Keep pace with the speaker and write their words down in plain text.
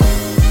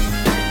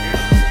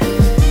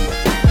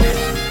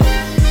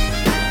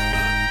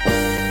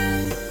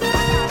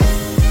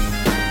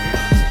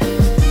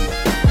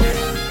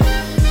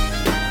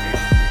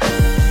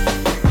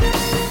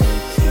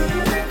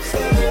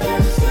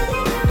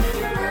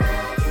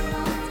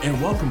And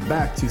welcome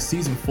back to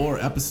Season 4,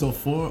 Episode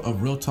 4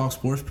 of Real Talk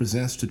Sports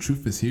presents The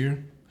Truth Is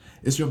Here.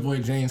 It's your boy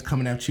James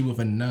coming at you with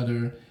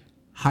another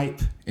hype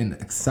and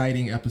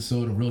exciting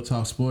episode of Real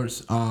Talk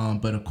Sports.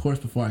 But of course,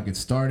 before I get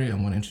started, I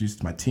want to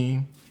introduce my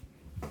team.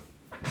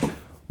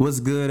 What's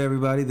good,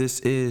 everybody?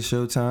 This is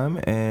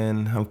Showtime,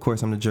 and of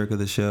course, I'm the jerk of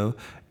the show,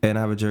 and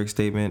I have a jerk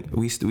statement.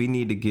 We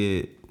need to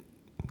get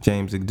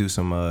James to do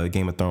some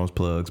Game of Thrones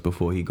plugs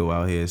before he go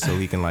out here, so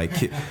he can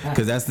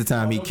because that's the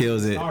time he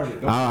kills it.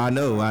 I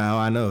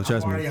know.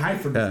 Trust me. I'm already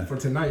hyped for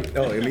tonight.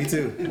 Oh, me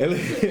too.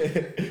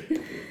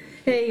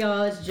 Hey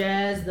y'all, it's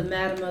Jazz, the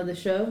madam of the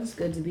show. It's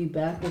good to be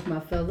back with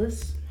my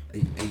fellas.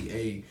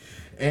 Hey.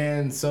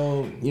 And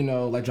so,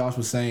 like Josh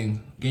was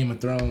saying, Game of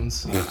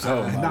Thrones. Nah,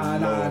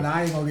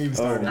 I ain't gonna get even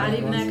started. Not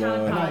even that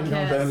kind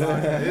of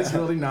podcast. It's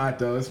really not,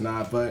 though. It's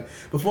not. But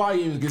before I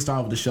even get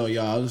started with the show,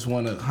 y'all, I just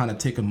want to kind of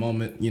take a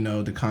moment,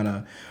 to kind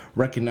of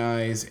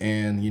recognize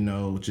and,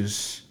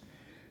 just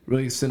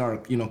really send our,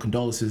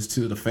 condolences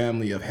to the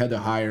family of Heather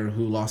Heyer,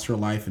 who lost her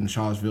life in the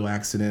Charlottesville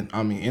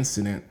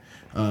incident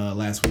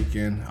last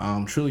weekend.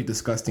 Truly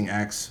disgusting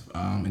acts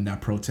in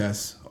that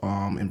protest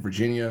in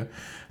Virginia.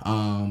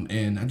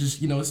 And I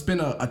just, it's been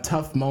a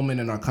tough moment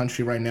in our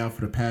country right now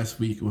for the past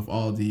week with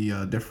all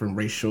the different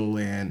racial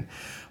and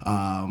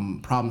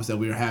problems that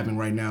we're having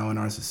right now in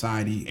our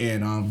society.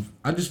 And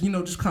I just,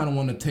 just kind of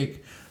want to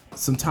take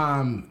some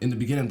time in the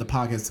beginning of the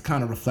podcast to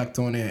kind of reflect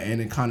on it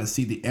and then kind of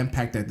see the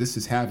impact that this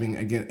is having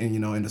again, and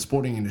in the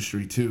sporting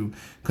industry too,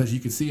 because you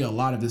can see a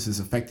lot of this is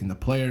affecting the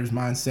players'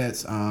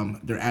 mindsets,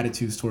 their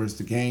attitudes towards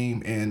the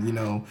game, and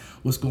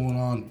what's going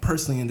on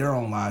personally in their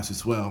own lives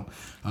as well.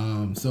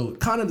 So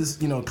kind of this,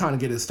 kind of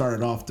get it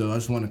started off though. I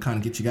just want to kind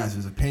of get you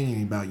guys'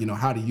 opinion about,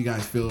 how do you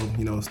guys feel?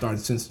 Started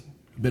since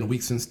been a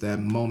week since that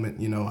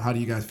moment. How do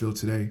you guys feel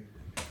today?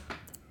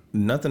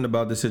 Nothing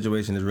about this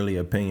situation is really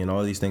opinion.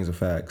 All these things are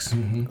facts.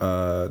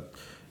 Mm-hmm.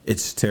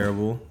 It's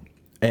terrible.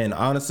 And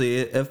honestly,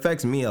 it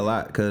affects me a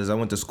lot because I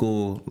went to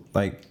school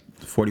like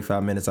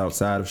 45 minutes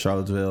outside of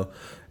Charlottesville.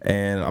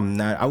 And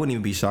I wouldn't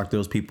even be shocked there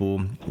was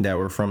people that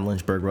were from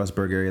Lynchburg,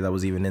 Rustburg area that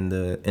was even in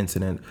the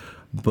incident.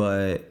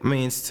 But, I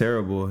mean, it's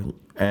terrible.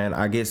 And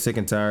I get sick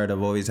and tired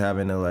of always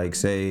having to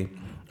say,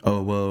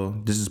 oh, well,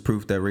 this is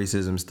proof that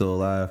racism is still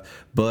alive.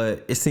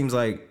 But it seems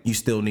like you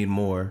still need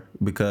more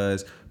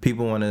because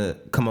people want to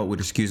come up with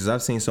excuses.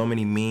 I've seen so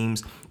many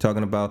memes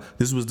talking about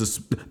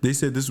they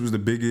said this was the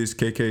biggest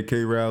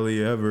KKK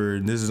rally ever,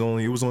 and it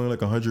was only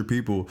like 100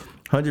 people.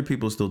 100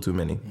 people is still too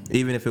many,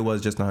 even if it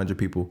was just 100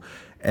 people.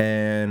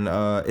 And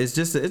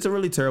it's a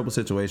really terrible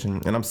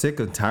situation, and I'm sick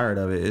and tired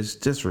of it. It's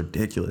just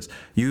ridiculous.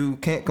 You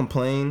can't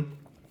complain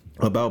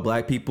about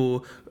black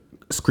people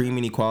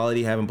screaming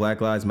equality, having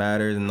Black Lives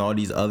Matter and all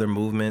these other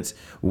movements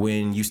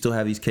when you still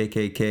have these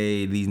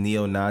KKK, these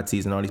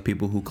neo-Nazis and all these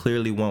people who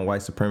clearly want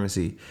white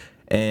supremacy.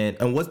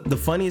 And what's the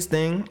funniest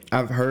thing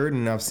I've heard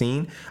and I've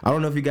seen, I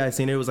don't know if you guys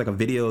seen it, was like a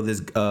video of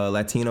this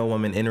Latino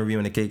woman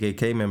interviewing a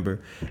KKK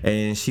member,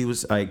 and she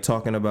was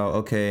talking about,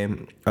 okay,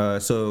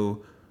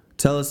 so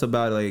tell us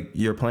about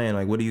your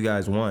plan, what do you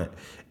guys want?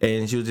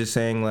 And she was just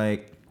saying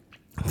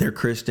they're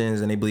Christians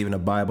and they believe in the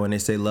Bible and they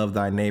say love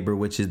thy neighbor,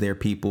 which is their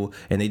people,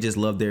 and they just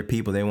love their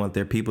people. They want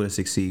their people to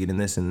succeed and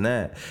this and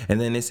that. And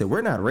then they said,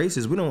 we're not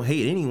racist, we don't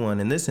hate anyone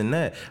and this and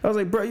that. I was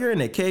like, bro, you're in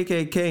the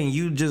KKK and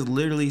you just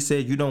literally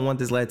said you don't want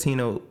this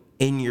Latino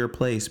in your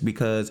place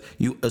because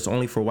it's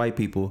only for white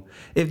people.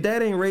 If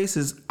that ain't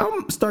racist,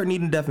 I'm starting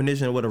needing a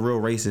definition of what a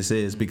real racist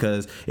is,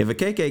 because if a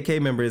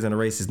KKK member isn't a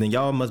racist, then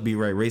y'all must be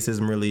right.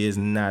 Racism really is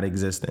not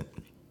existent.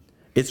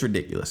 It's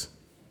ridiculous.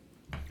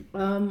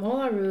 All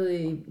I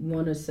really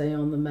want to say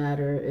on the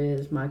matter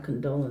is my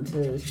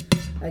condolences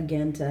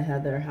again to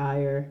Heather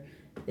Heyer.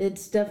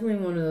 It's definitely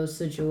one of those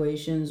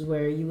situations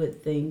where you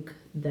would think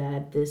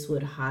that this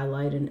would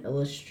highlight and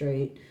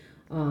illustrate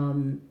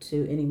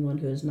to anyone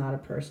who is not a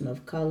person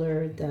of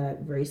color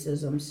that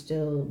racism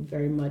still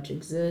very much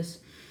exists.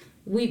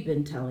 We've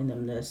been telling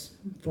them this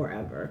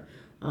forever.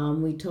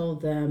 We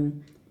told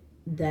them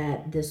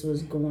that this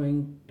was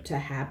going to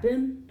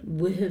happen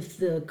with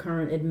the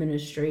current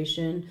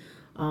administration.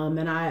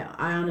 And I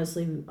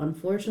honestly,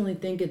 unfortunately,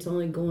 think it's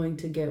only going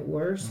to get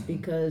worse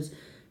because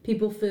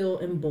people feel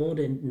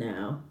emboldened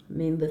now. I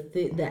mean,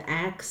 the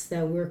acts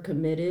that were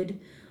committed,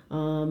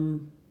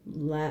 not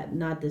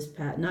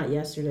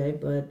yesterday,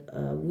 but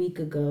a week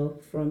ago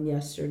from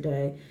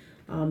yesterday,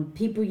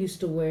 people used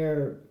to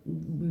wear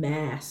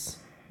masks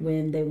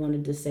when they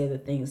wanted to say the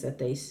things that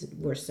they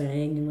were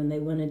saying and when they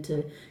wanted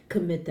to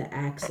commit the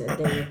acts that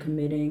they were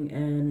committing,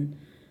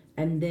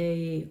 and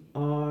they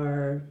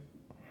are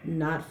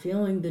not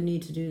feeling the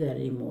need to do that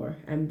anymore.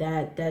 And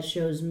that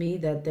shows me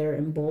that they're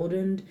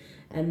emboldened,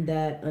 and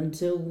that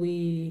until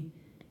we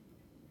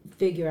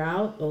figure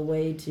out a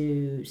way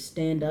to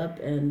stand up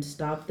and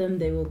stop them,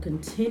 they will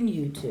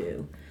continue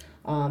to.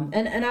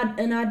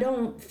 And I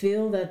don't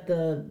feel that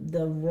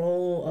the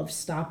role of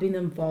stopping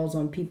them falls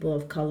on people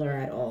of color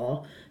at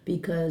all,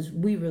 because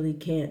we really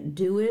can't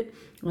do it.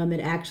 It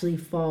actually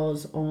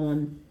falls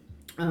on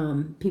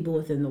people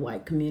within the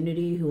white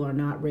community who are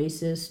not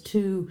racist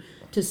to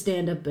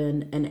stand up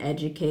and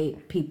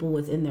educate people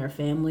within their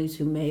families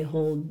who may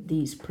hold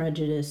these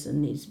prejudice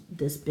and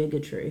this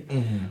bigotry.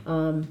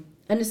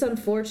 And it's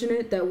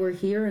unfortunate that we're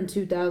here in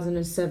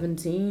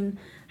 2017.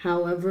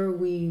 However,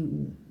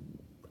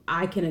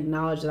 I can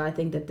acknowledge that I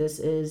think that this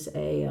is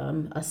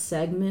a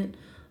segment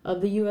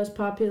of the U.S.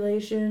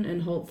 population,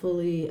 and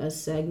hopefully a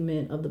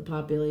segment of the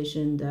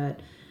population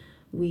that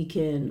we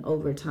can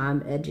over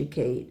time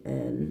educate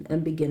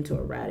and begin to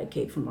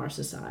eradicate from our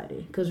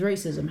society, because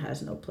racism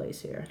has no place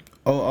here.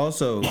 Oh,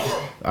 also,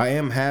 I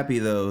am happy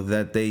though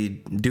that they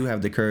do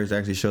have the courage to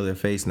actually show their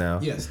face now.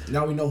 Yes,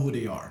 now we know who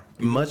they are.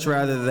 Much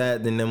rather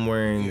that than them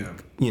wearing,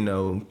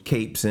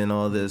 capes and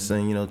all this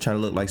and, trying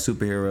to look like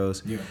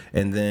superheroes. Yeah.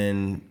 And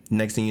then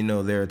next thing you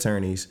know, they're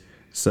attorneys.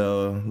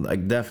 So,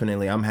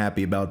 definitely, I'm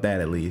happy about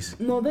that at least.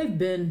 Well, they've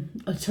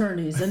been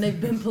attorneys, and they've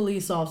been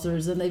police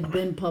officers, and they've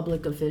been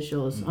public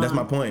officials. That's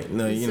my point.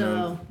 No,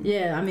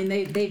 yeah, I mean,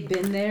 they've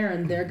been there,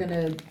 and they're going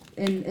to,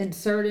 in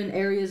certain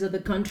areas of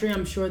the country,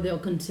 I'm sure they'll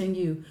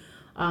continue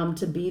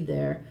to be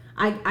there.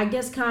 I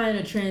guess kind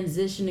of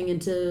transitioning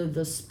into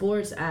the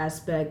sports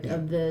aspect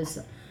of this,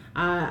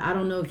 I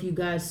don't know if you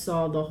guys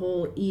saw the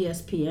whole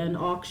ESPN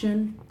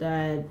auction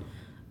that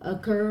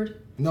occurred.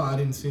 No, I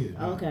didn't see it.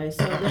 Okay,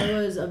 so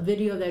there was a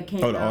video that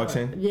came out. Oh, the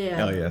auction?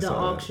 Yeah, Oh, yeah, the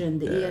auction,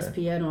 the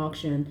ESPN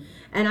auction.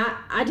 And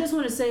I just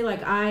want to say,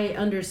 I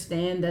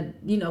understand that,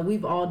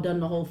 we've all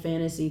done the whole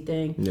fantasy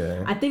thing.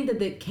 Yeah. I think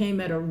that it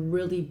came at a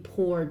really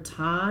poor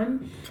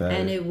time. Fair.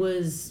 And it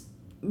was...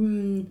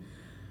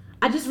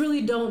 I just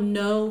really don't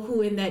know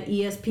who in that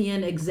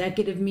ESPN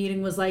executive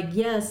meeting was like,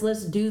 yes,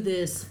 let's do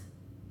this.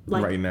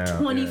 Right now,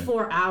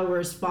 24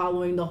 hours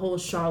following the whole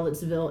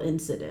Charlottesville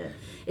incident.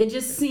 It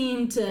just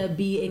seemed to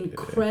be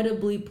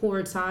incredibly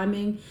poor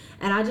timing.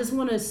 And I just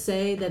want to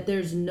say that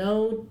there's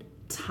no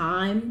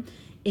time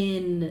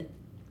in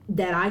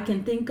that I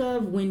can think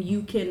of when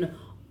you can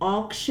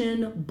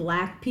auction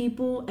black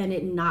people and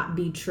it not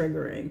be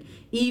triggering.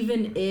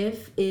 Even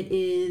if it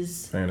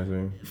is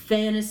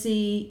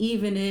fantasy,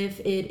 even if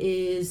it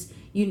is,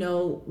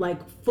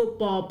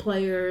 football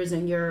players,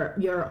 and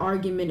your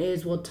argument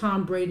is, well,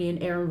 Tom Brady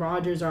and Aaron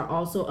Rodgers are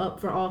also up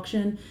for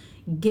auction.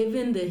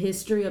 Given the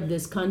history of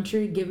this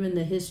country, given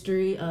the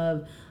history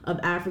of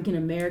African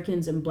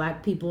Americans and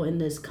black people in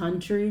this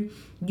country,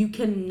 you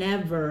can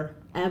never,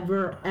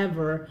 ever,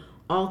 ever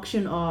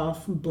auction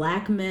off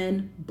black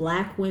men,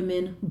 black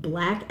women,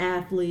 black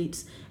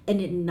athletes, and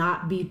it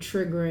not be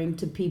triggering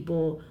to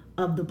people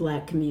of the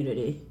black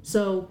community.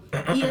 So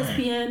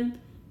ESPN,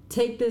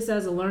 take this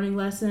as a learning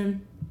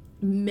lesson.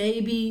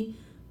 Maybe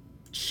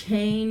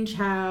change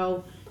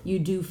how you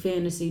do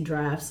fantasy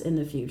drafts in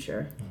the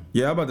future.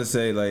 Yeah, I'm about to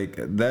say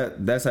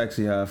that's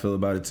actually how I feel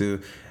about it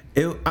too.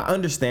 I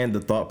understand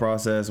the thought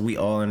process. We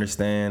all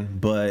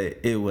understand, but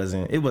it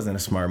wasn't a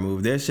smart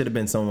move. There should have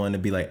been someone to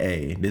be like,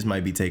 hey, this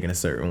might be taken a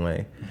certain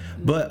way.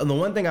 But the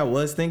one thing I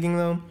was thinking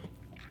though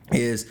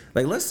is,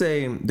 let's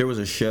say there was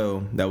a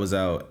show that was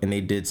out and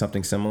they did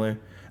something similar.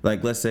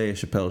 Let's say a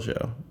Chappelle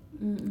show.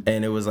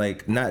 And it was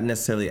not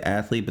necessarily an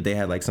athlete, but they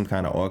had some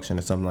kind of auction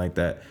or something like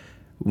that.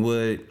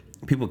 Would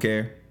people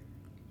care?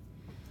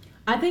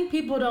 I think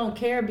people don't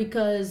care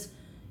because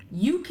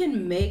you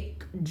can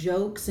make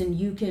jokes and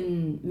you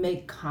can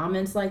make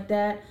comments like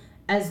that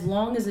as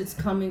long as it's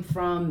coming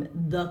from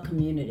the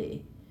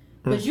community.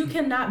 But you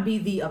cannot be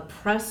the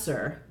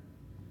oppressor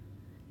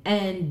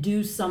and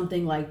do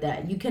something like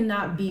that. You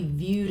cannot be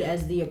viewed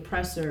as the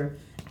oppressor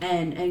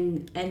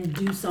and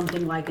do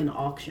something like an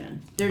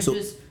auction. There's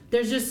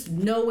just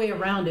no way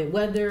around it.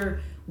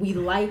 Whether we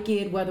like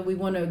it, whether we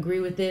want to agree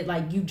with it,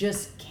 you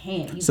just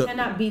can't. You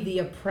cannot be the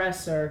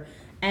oppressor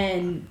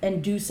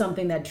and do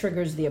something that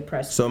triggers the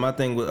oppressor. So my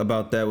thing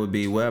about that would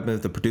be, what happens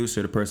if the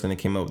producer, the person that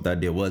came up with the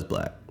idea, was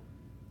black?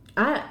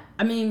 I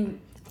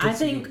think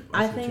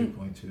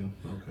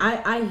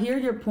I hear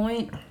your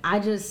point.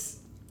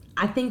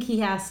 I think he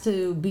has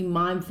to be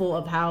mindful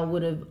of how it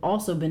would have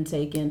also been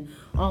taken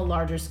on a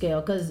larger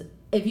scale. Because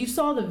if you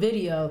saw the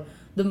video,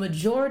 the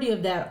majority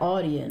of that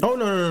audience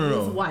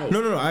was white.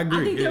 No, I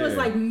agree. I think there was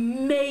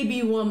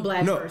maybe one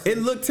black person. No,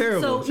 it looked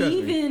terrible.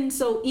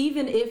 So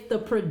even if the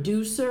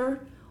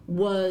producer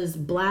was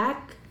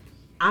black,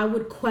 I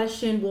would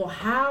question, well,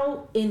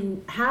 how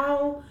in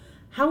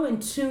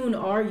tune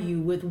are you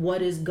with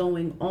what is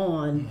going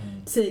on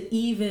to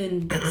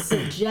even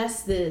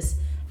suggest this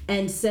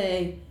and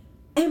say,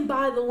 and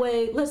by the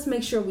way, let's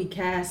make sure we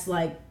cast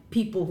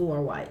people who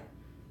are white.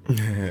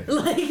 Not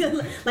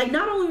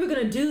only we're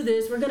gonna do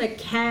this, we're gonna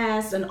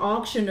cast an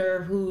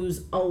auctioneer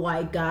who's a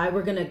white guy.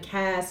 We're gonna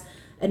cast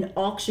an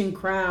auction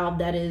crowd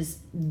that is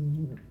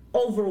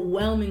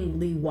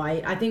overwhelmingly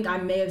white. I think I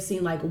may have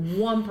seen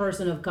one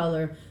person of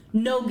color.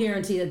 No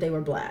guarantee that they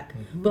were black,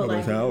 but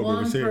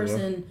one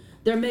person.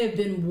 There may have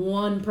been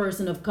one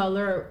person of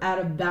color out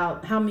of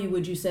about, how many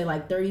would you say,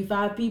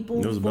 35 people?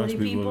 There was a bunch of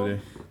people over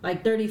there.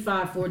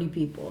 35, 40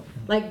 people.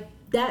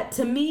 That,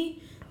 to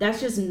me, that's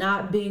just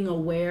not being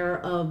aware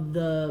of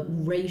the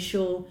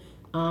racial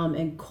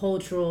and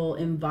cultural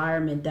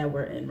environment that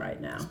we're in right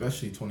now.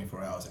 Especially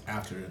 24 hours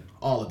after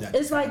all of that.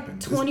 It's like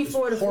happened.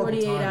 24 it's to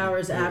 48 timing.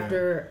 hours Yeah.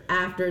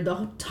 after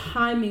the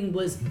timing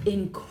was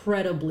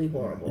incredibly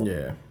horrible.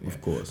 Yeah,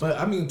 of course. But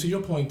I mean, to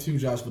your point too,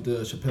 Josh, with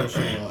the Chappelle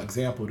Show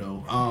example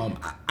though,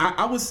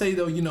 I would say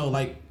though, you know,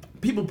 like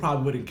people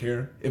probably wouldn't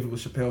care if it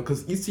was Chappelle,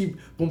 because you see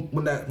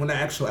when that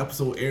actual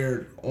episode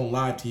aired on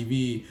live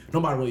TV,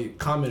 nobody really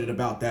commented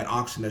about that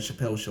auction that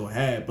Chappelle Show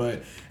had.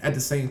 But at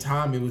the same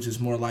time, it was just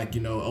more like,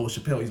 you know, oh,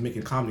 Chappelle, he's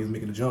making comedy, he's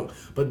making a joke.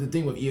 But the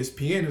thing with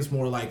ESPN is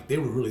more like they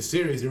were really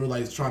serious. They were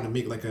like trying to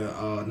make like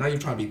a now you're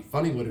trying to be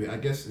funny with it. I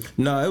guess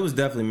No, it was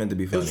definitely meant to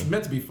be it funny. was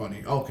meant to be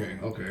funny. Okay.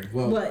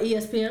 Well, What,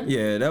 ESPN?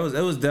 Yeah, it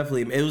was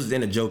definitely, it was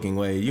in a joking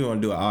way. You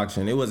want to do an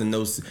auction? They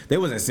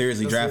wasn't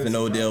seriously drafting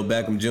Odell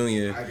Beckham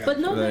Jr. But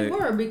no, they Like-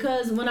 were,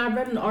 because when I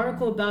read an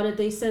article about it,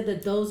 they said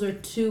that those are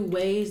two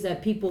ways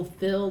that people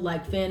fill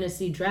like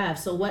fantasy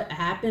drafts. So what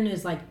happened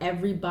is like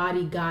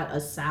everybody got a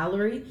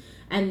salary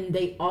and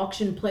they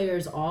auctioned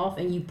players off,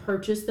 and you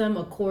purchased them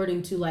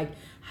according to like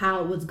how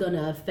it was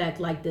gonna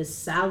affect like this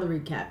salary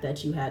cap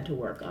that you had to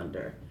work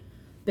under,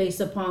 based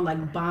upon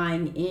like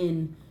buying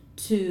in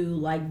to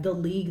like the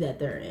league that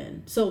they're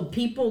in. So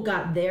people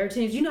got their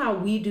teams. You know how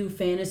we do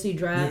fantasy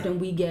draft and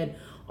we get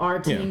our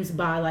teams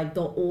by like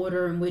the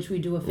order in which we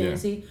do a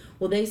fantasy.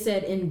 Well, they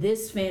said in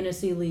this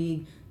fantasy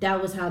league,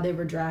 that was how they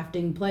were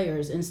drafting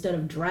players. Instead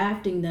of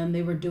drafting them,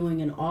 they were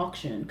doing an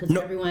auction because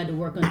everyone had to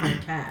work under a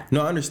cap.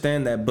 No, I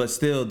understand that, but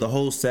still, the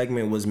whole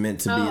segment was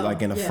meant to be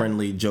like in a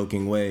friendly,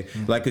 joking way.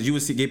 Like, cause you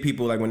would get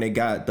people like when they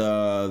got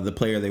the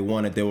player they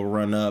wanted, they would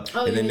run up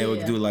and then they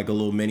would do like a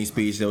little mini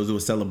speech. They would do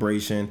a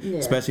celebration,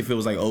 especially if it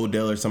was like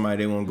Odell or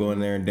somebody. They want to go in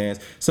there and dance.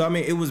 So I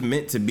mean, it was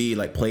meant to be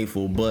like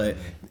playful, but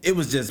it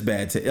was just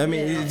bad. I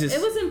mean, it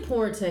was in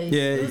poor taste.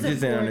 Yeah, it was it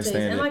just didn't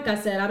understand And it. like I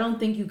said, I don't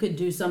think you could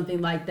do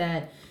something like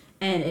that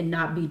and it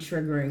not be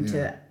triggering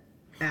to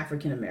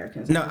African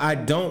Americans. No, I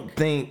don't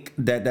think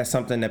that that's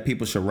something that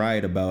people should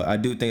riot about. I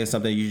do think it's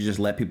something you just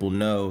let people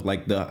know.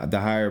 Like the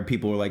higher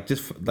people, like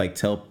just like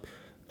tell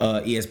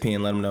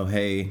ESPN, let them know,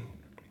 hey,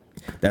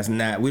 that's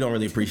not. We don't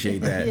really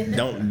appreciate that.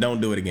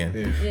 Don't do it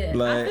again. Yeah.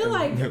 I feel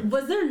like,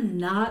 was there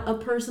not a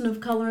person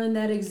of color in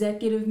that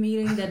executive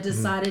meeting that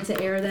decided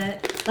to air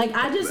that? Like,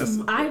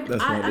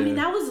 I mean,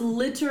 that was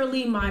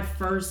literally my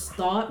first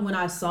thought when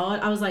I saw it.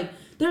 I was like,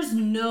 there's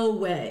no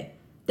way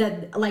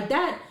that, like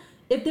that,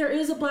 if there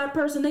is a black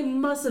person, they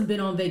must have been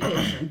on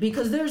vacation,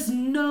 because there's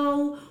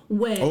no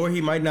way. Or he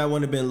might not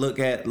want to have been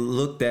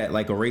looked at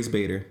like a race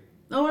baiter.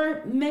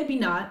 Or maybe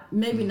not.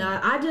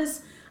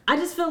 I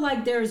just feel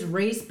like there's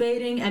race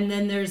baiting, and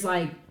then there's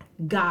like,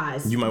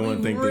 guys, you might want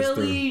to think really this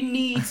through.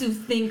 Need to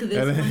think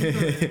this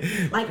one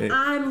through. Like,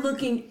 I'm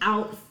looking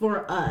out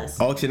for us.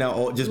 Auction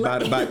out just buy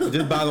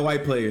the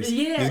white players.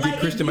 Yeah, just like, get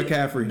Christian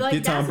McCaffrey, like,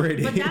 get Tom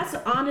Brady. But that's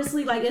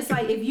honestly, like, it's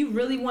like, if you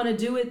really want to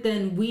do it,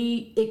 then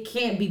it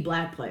can't be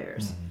black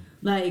players.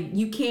 Like,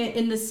 you can't,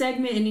 in the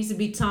segment, it needs to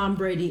be Tom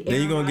Brady.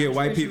 Then you're gonna get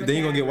white people. Then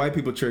you're gonna get white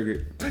people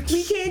triggered.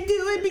 We can't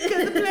do it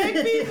because of black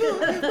people.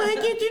 Why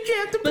can't you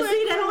draft the black? But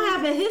see, they don't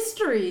have a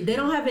history. They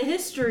don't have a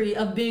history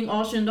of being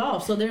auctioned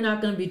off, so they're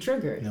not gonna be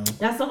triggered. No.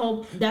 That's the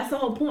whole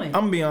point.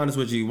 I'm gonna be honest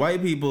with you.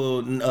 White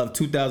people of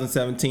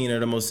 2017 are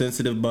the most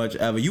sensitive bunch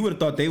ever. You would have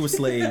thought they were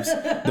slaves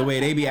the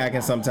way they be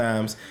acting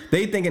sometimes.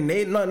 They thinking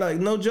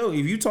no joke.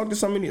 If you talk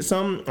to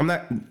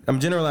I'm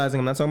generalizing.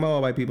 I'm not talking about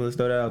all white people. Let's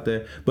throw that out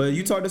there. But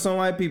you talk to some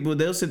white people,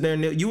 they'll sit there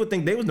and you would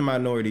think they was the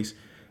minorities.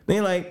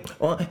 They're like,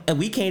 oh, and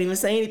we can't even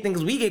say anything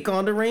because we get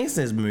called a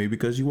racist. Maybe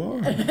because you are.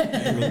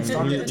 It's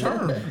not your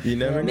term. You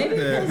never know Maybe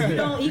that. because you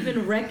don't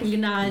even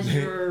recognize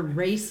your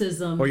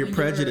racism Or your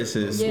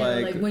prejudices. Yeah,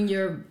 like when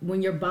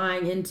you're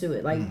buying into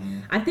it. Like,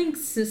 I think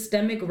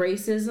systemic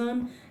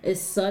racism is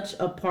such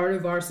a part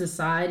of our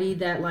society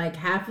that, like,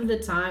 half of the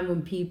time when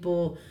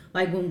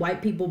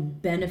white people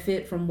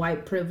benefit from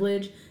white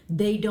privilege,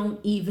 they don't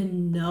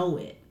even know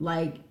it.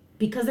 Like,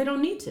 because they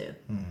don't need to.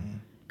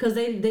 Because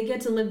they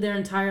get to live their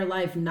entire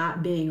life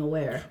not being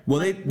aware. Well,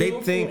 like, they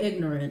think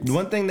ignorance.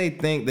 One thing they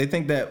think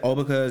that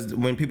because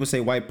when people say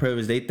white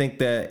privilege, they think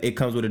that it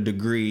comes with a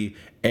degree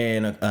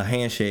and a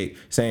handshake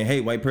saying, hey,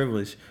 white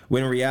privilege.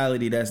 When in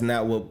reality, that's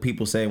not what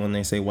people say when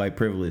they say white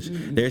privilege.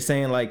 They're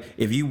saying, like,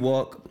 if you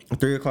walk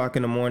 3 o'clock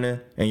in the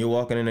morning and you're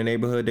walking in the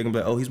neighborhood, they're gonna be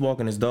like, oh, he's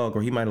walking his dog,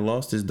 or he might have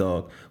lost his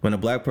dog. When a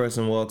black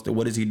person walks,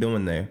 what is he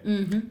doing there?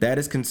 That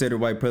is considered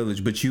white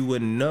privilege, but you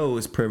wouldn't know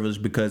it's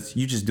privilege because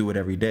you just do it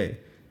every day.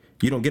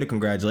 You don't get a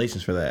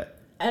congratulations for that.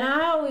 And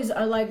I always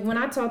like, when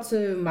I talk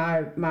to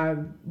my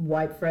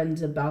white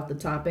friends about the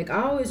topic,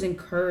 I always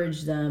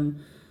encourage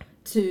them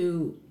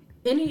to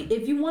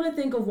if you want to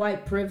think of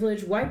white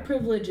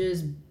privilege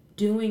is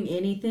doing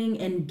anything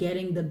and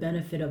getting the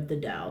benefit of the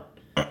doubt.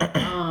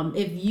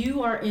 If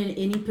you are in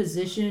any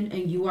position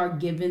and you are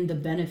given the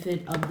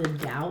benefit of the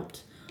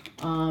doubt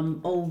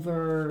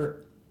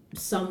over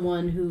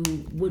someone who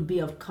would be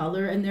of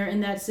color and they're in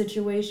that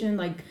situation,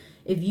 like,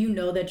 if you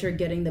know that you're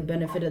getting the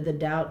benefit of the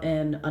doubt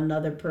and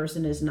another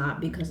person is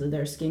not because of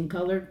their skin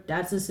color,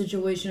 that's a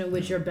situation in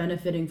which you're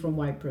benefiting from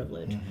white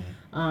privilege.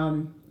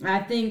 I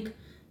think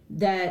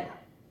that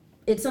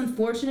it's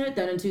unfortunate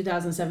that in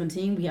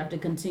 2017 we have to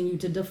continue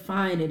to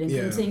define it and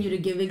continue to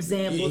give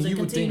examples and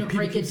continue to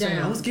break it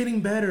down. It's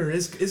getting better.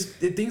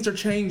 Things are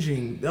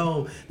changing.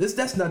 No,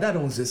 that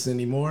don't exist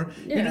anymore.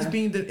 Yeah. You're just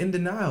being in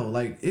denial.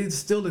 Like, it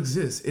still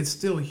exists. It's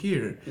still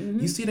here.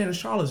 You see that in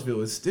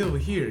Charlottesville. It's still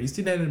here. You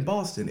see that in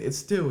Boston. It's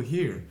still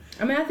here.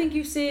 I mean, I think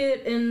you see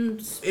it in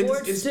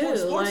sports too.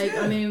 Sports,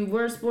 I mean,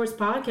 we're a sports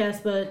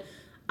podcast, but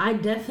I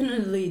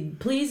definitely,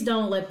 please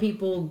don't let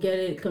people get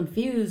it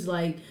confused.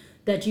 Like,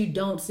 that you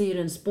don't see it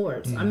in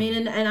sports. I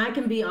mean, and I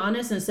can be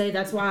honest and say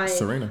that's why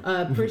Serena.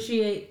 I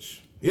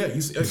appreciate. Yeah,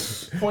 you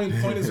point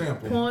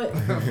example.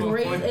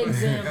 Great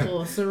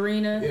example,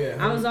 Serena. Yeah,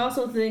 I was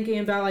also thinking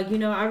about, like,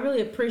 I really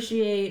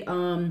appreciate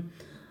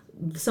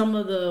some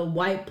of the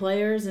white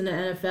players in the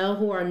NFL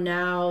who are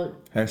now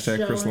 #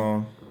 Chris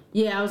Long.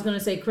 Yeah, I was gonna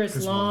say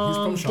Chris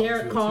Long,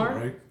 Derek Carr. Too,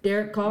 right?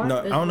 Derek Carr. No,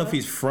 I don't know if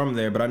he's from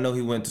there, but I know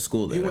he went to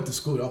school there. He went to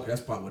school. Okay,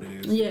 that's probably what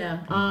it is. Yeah.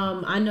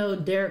 I know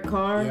Derek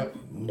Carr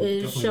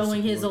is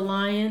showing his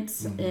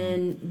alliance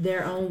in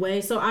their own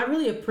way. So I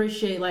really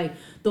appreciate, like,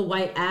 the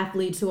white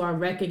athletes who are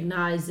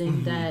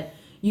recognizing that,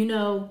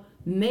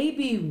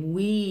 maybe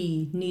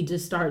we need to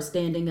start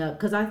standing up,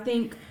 because I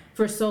think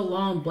for so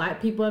long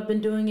black people have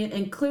been doing it,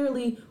 and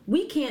clearly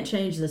we can't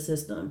change the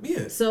system.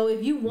 Yeah. So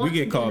if you want we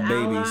get called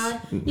babies.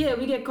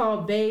 We get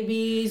called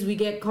babies. We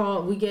get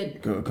called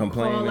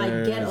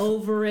like, get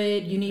over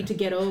it. You need to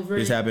get over it.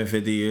 This happened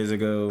 50 years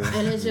ago.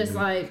 And it's just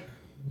like,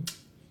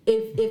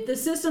 if the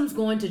system's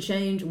going to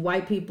change,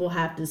 white people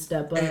have to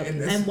step up,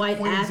 and white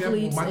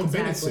athletes. Michael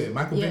Bennett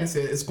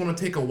said it's going to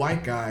take a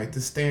white guy to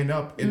stand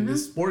up in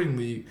this sporting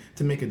league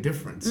to make a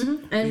difference.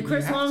 And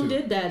Chris Long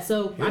did that.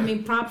 So I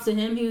mean, props to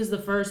him. He was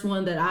the first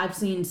one that I've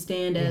seen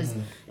stand as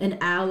an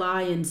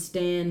ally and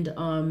stand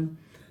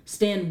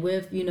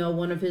with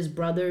one of his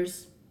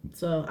brothers.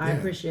 So I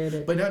appreciate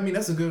it. But I mean,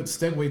 that's a good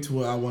segue to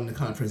what I wanted to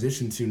kind of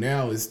transition to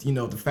now is,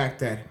 the fact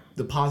that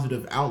the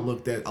positive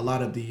outlook that a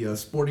lot of the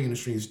sporting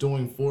industry is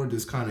doing for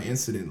this kind of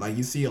incident. Like,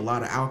 you see a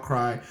lot of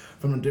outcry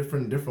from the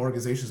different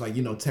organizations, like,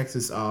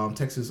 Texas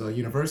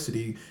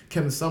University.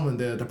 Kevin Sumlin,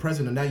 the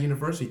president of that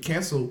university,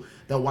 canceled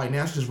that white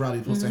nationalist rally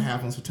supposed to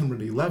have on September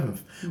the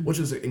 11th, which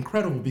is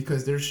incredible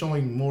because they're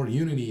showing more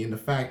unity in the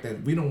fact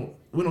that we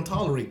don't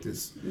tolerate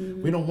this.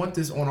 We don't want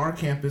this on our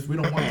campus. We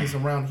don't want this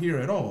around here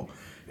at all.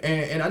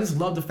 And I just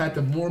love the fact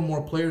that more and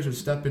more players are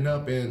stepping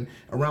up and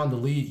around the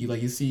league.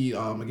 You see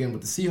again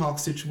with the Seahawks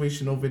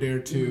situation over there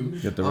too.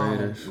 Get the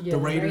Raiders. The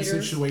Raiders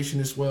situation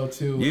as well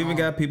too. You even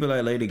got people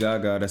like Lady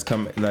Gaga that's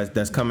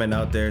coming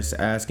out there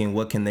asking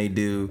what can they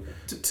do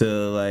to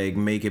like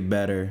make it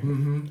better.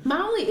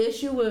 My only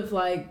issue with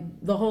like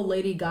the whole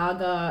Lady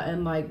Gaga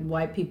and like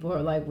white people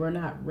are like, we're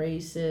not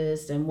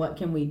racist and what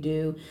can we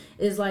do,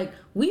 is like,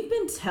 we've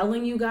been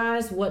telling you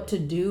guys what to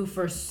do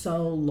for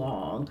so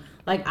long.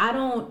 Like,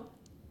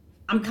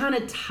 I'm kind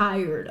of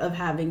tired of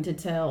having to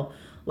tell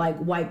like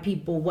white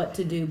people what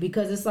to do,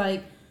 because it's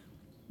like,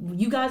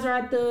 you guys are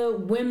at the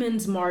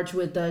women's march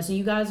with us and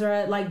you guys are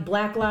at like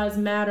Black Lives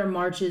Matter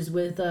marches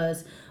with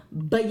us,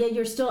 but yet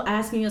you're still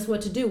asking us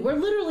what to do. We're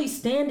literally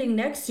standing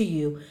next to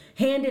you,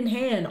 hand in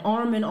hand,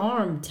 arm in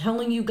arm,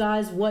 telling you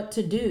guys what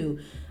to do.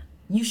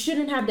 You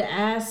shouldn't have to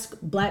ask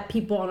black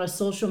people on a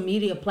social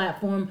media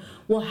platform,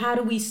 well, how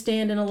do we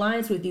stand in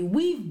alliance with you?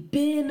 We've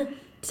been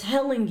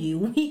telling you.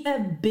 We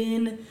have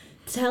been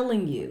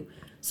telling you.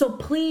 So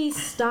please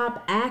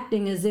stop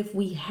acting as if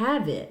we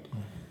haven't,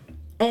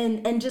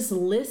 and just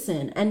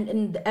listen.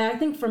 And I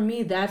think for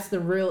me, that's the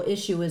real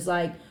issue, is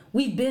like,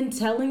 we've been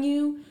telling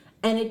you,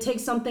 and it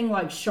takes something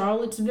like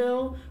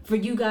Charlottesville for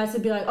you guys to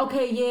be like,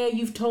 okay, yeah,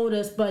 you've told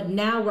us, but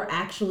now we're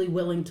actually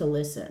willing to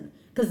listen.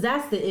 Because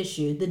that's the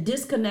issue. The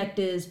disconnect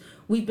is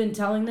we've been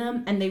telling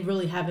them and they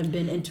really haven't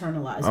been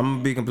internalizing. I'm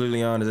gonna be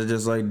completely honest. It's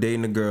just like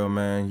dating a girl,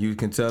 man. You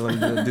can tell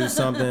them to do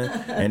something,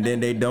 and then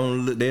they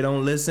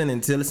don't listen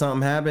until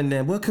something happened.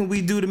 Then what can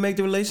we do to make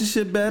the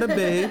relationship better,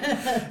 babe?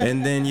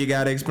 And then you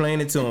gotta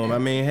explain it to them. I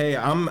mean, hey,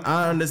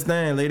 I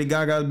understand. Lady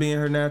Gaga's being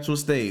her natural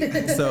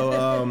state.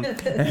 So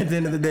at the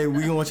end of the day,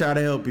 we gonna try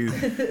to help you.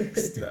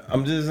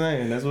 I'm just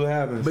saying that's what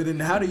happens. But then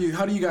how do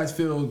you guys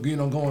feel,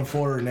 going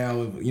forward now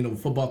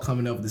with, football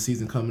coming up, the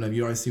season coming up?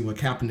 You already see what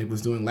Kaepernick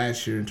was doing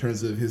last year in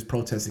terms of his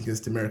protest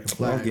against the American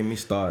flag. Don't get me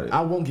started. I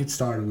won't get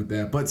started with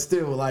that. But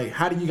still, like,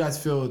 how do you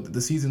guys feel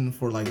the season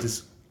for, like,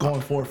 just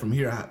going forward from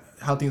here,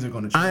 how things are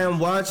going to change? I am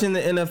watching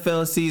the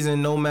NFL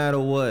season no matter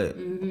what.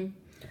 Mm-hmm.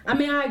 I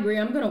mean, I agree.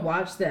 I'm going to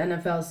watch the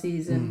NFL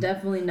season.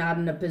 Definitely not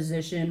in a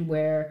position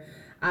where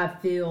I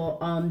feel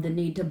the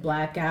need to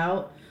black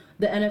out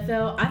the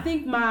NFL. I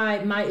think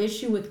my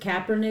issue with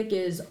Kaepernick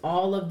is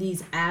all of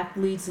these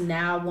athletes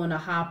now want to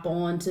hop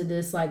on to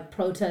this, like,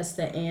 protest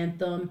the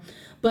anthem.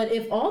 But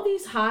if all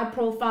these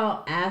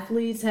high-profile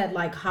athletes had,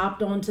 like,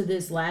 hopped onto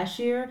this last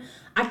year,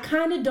 I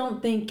kind of don't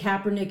think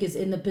Kaepernick is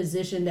in the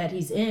position that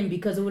he's in,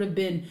 because it would have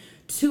been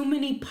too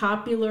many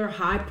popular,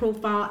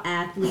 high-profile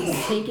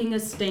athletes taking a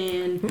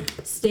stand,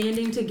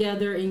 standing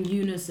together in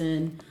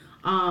unison,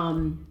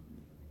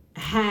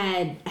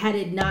 had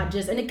it not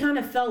just, and it kind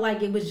of felt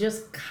like it was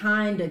just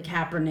kind of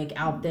Kaepernick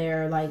out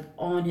there, like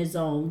on his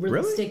own,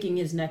 really sticking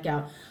his neck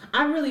out.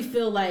 I really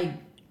feel like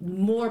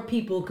more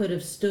people could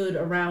have stood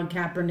around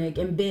Kaepernick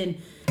and been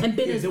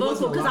as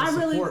vocal, because I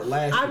really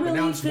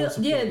feel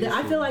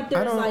I feel like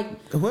there's like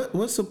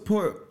what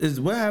support is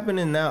what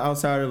happening now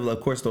outside of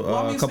course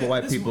a couple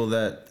white people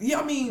that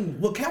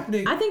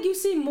Kaepernick, I think you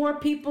see more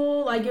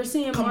people, like you're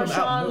seeing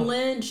Marshawn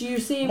Lynch, you're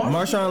seeing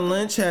Marshawn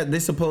Lynch they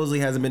supposedly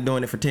hasn't been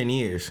doing it for 10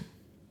 years.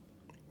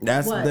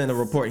 That's been a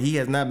report. He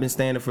has not been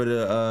standing for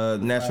the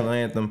national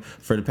anthem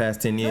for the past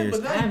 10 years.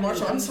 But I'm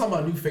just talking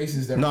about new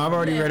faces. No, I've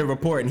already read a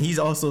report, and he's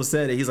also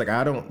said it. He's like,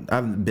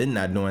 I've been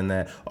not doing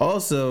that.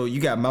 Also,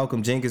 you got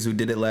Malcolm Jenkins who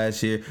did it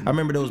last year. I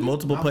remember there was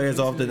multiple players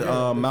off the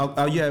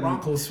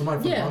Broncos.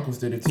 Somebody from Broncos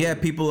did it too. Yeah,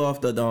 people off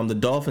the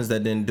Dolphins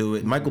that didn't do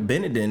it. Michael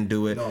Bennett didn't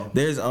do it. No.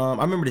 There's I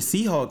remember the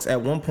Seahawks at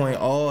one point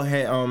all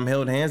had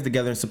held hands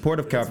together in support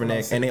of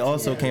Kaepernick, and they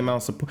also came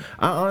out support.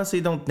 I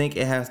honestly don't think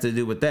it has to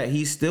do with that.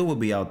 He still would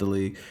be out the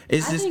league.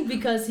 I think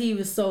because he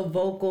was so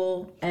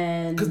vocal,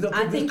 and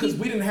I think because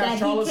we didn't have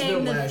Charlottesville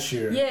last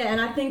year. Yeah, and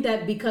I think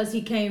that because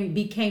he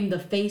became the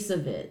face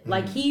of it.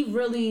 Like he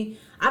really,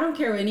 I don't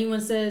care what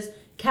anyone says,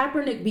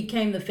 Kaepernick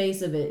became the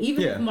face of it.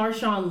 Even if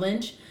Marshawn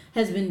Lynch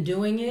has been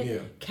doing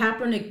it,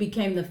 Kaepernick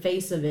became the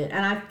face of it.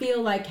 And I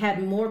feel like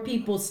had more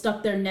people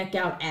stuck their neck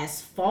out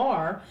as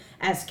far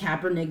as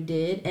Kaepernick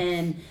did,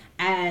 and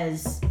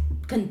as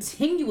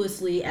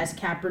continuously as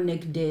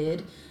Kaepernick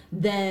did,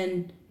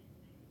 then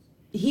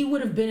he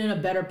would have been in a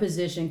better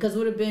position, because it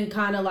would have been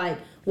kind of like,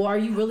 well, are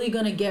you really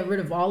going to get rid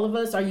of all of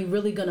us? Are you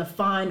really going to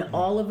find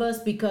all of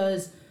us?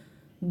 Because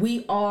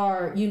we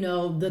are,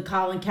 the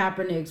Colin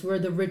Kaepernicks, we're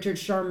the Richard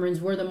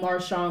Shermans, we're the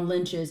Marshawn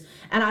Lynches.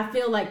 And I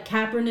feel like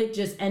Kaepernick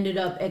just ended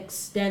up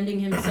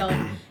extending himself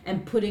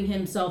and putting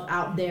himself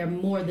out there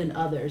more than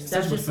others.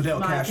 That's just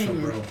Fidel my Castro,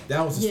 opinion. bro.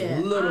 That was just a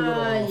little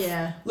off.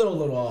 Yeah.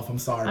 Little off. I'm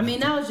sorry. I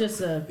mean, that was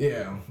just a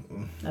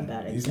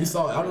bad example. You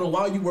saw, I don't know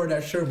why you wore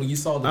that shirt when you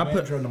saw the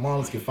manager and the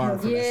Marlins get fired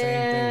for that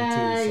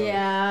same thing too. So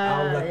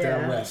I'll let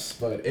that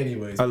rest. But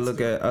anyways, I look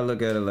at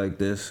it like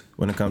this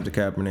when it comes to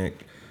Kaepernick.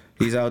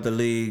 He's out the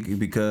league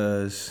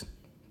because,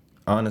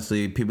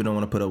 honestly, people don't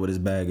want to put up with his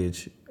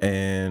baggage.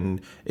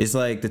 And it's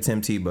like the Tim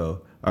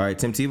Tebow. All right,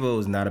 Tim Tebow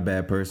is not a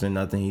bad person.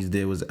 Nothing he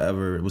did was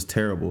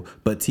terrible.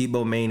 But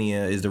Tebow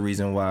mania is the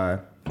reason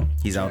why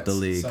he's out the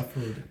league.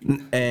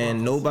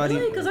 And nobody...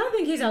 Really? Because I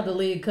think he's out the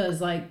league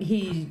because, like,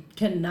 he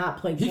cannot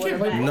play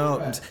quarterback.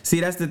 No, see,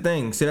 that's the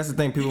thing.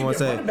 People want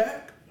to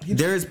say...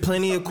 There's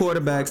plenty of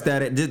quarterbacks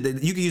that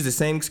you can use the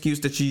same excuse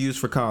that you use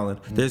for Colin.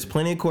 There's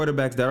plenty of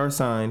quarterbacks that are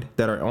signed,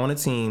 that are on a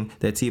team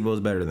that Tebow's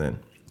better than.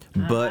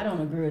 But I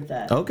don't agree with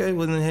that. Okay,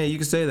 well then, hey, you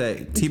can say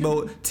that.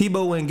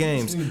 Tebow win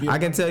games. I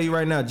can tell you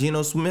right now,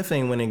 Geno Smith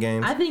ain't winning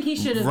games. I think he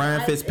should have.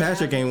 Ryan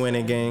Fitzpatrick ain't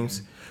winning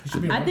games.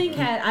 I think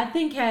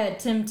had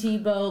Tim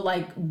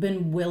Tebow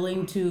been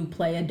willing to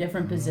play a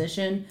different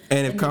position,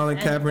 and if Colin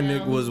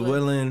Kaepernick was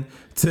willing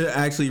to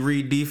actually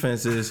read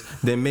defenses,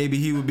 then maybe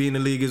he would be in the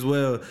league as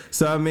well.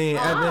 So I mean,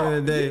 at the end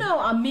of the day,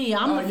 I'm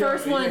the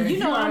first one.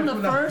 I'm the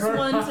first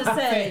one to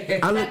say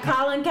that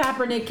Colin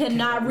Kaepernick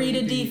cannot read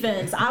a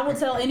defense. I will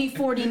tell any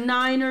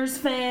 49ers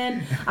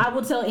fan. I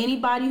will tell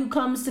anybody who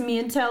comes to me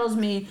and tells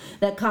me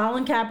that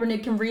Colin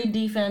Kaepernick can read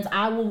defense.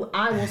 I will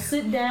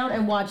sit down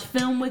and watch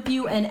film with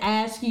you and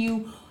ask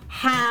you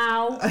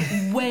how,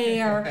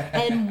 where,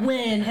 and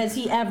when has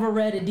he ever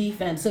read a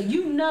defense. So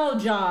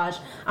Josh,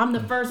 I'm the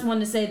first one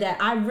to say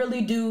that. I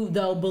really do,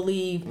 though,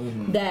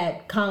 believe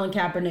that Colin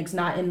Kaepernick's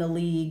not in the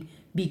league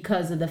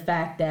because of the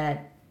fact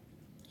that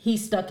he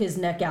stuck his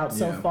neck out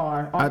so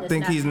far on this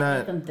national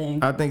anthem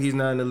thing. I think he's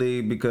not in the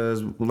league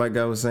because, like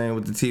I was saying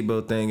with the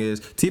Tebow thing,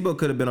 Tebow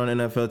could have been on an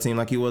NFL team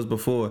like he was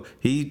before.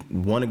 He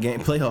won a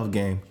playoff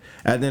game.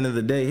 At the end of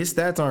the day, his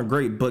stats aren't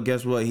great, but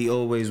guess what? He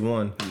always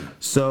won.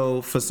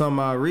 So for some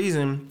odd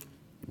reason,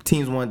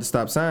 teams wanted to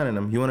stop signing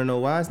him. You want to know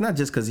why? It's not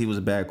just because he was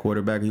a bad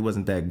quarterback. He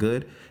wasn't that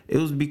good. It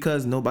was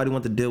because nobody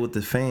wanted to deal with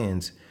the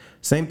fans.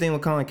 Same thing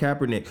with Colin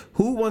Kaepernick.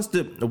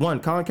 Colin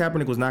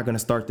Kaepernick was not going to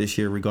start this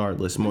year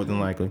regardless, more than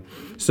likely.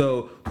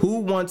 So who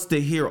wants to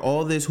hear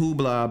all this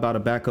hoopla about a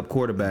backup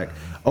quarterback?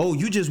 Oh,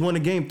 you just won a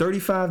game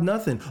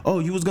 35-0. Oh,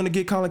 you was going to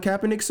get Colin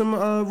Kaepernick some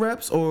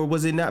reps? Or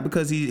was it not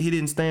because he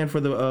didn't stand for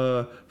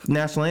the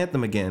national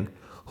anthem again?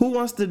 Who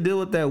wants to deal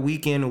with that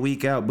week in and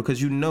week out?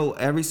 Because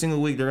every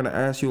single week they're going to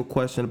ask you a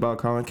question about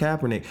Colin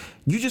Kaepernick.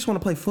 You just want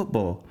to play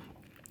football.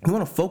 You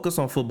want to focus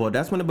on football.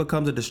 That's when it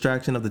becomes a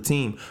distraction of the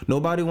team.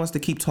 Nobody wants to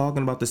keep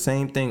talking about the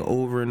same thing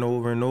over and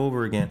over and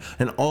over again.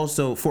 And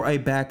also for a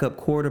backup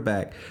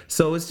quarterback.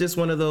 So it's just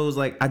one of those,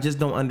 I just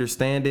don't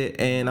understand it.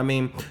 And I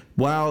mean,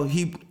 while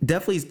he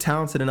definitely is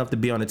talented enough to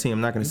be on the team,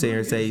 I'm not going to sit here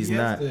and say he's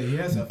not.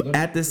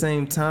 At the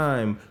same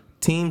time,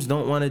 teams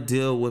don't want to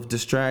deal with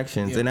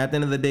distractions. And at the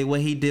end of the day,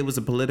 what he did was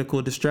a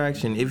political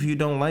distraction. If you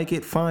don't like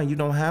it, fine. You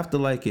don't have to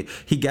like it.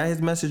 He got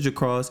his message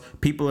across.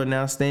 People are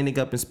now standing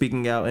up and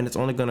speaking out, and it's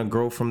only going to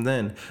grow from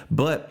then.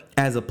 But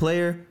as a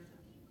player,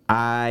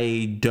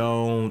 I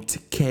don't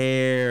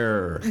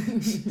care.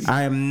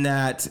 I am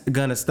not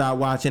gonna stop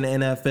watching the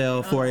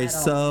NFL for a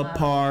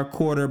subpar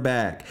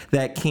quarterback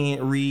that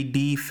can't read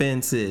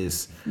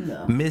defenses.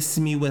 No. Miss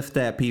me with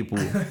that, people.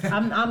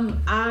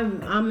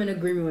 I'm in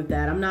agreement with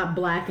that. I'm not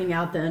blacking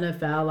out the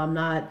NFL. I'm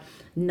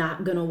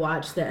not gonna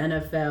watch the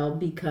NFL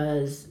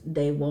because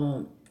they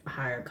won't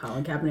hire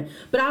Colin Kaepernick.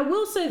 But I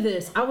will say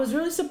this: I was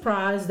really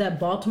surprised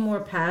that Baltimore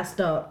passed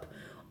up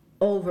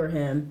over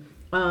him.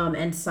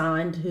 And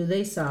signed who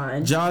they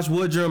signed. Josh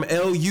Woodrum,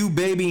 LU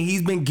baby,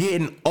 he's been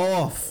getting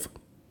off.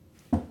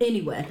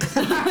 Anyway,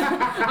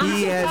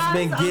 He has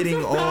been getting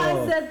I'm surprised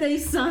off. that they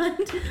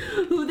signed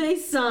who they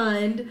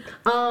signed.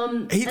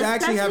 He's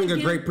actually having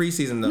a great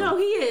preseason though. No,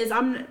 he is.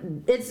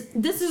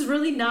 This is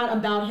really not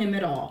about him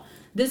at all.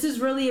 This is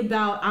really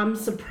about, I'm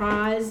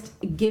surprised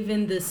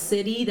given the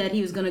city that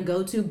he was going to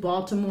go to,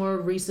 Baltimore,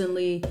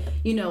 recently,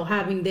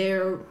 having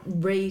their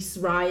race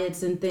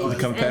riots and things. The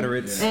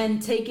Confederates.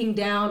 And taking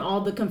down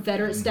all the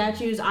Confederate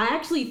statues. I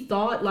actually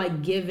thought,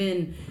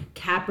 given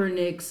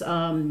Kaepernick's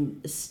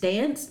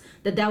stance,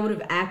 that would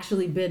have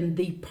actually been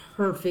the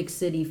perfect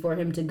city for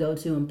him to go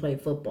to and play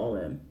football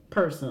in.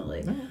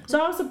 Personally.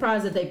 So I was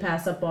surprised that they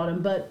passed up on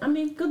him, but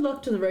good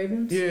luck to the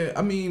Ravens. Yeah,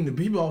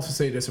 people also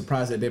say they're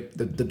surprised that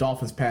the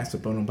Dolphins passed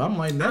up on them, but I'm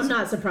like, I'm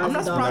not surprised. I'm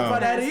not surprised by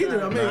that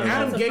either.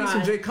 Adam Gates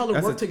and Jay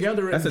Cutler worked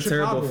together in Chicago. That's a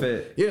terrible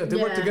fit. Yeah, they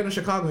worked together in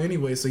Chicago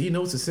anyway, so he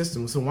knows the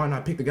system. So why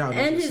not pick the guy?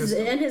 And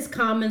his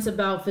comments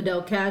about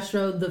Fidel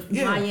Castro, the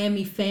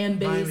Miami fan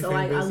base, a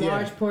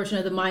large portion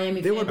of the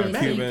Miami fan base.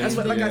 That's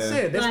what, I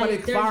said, that's why they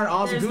fired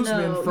Ozzie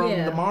Guzman from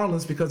the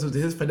Marlins because of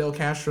his Fidel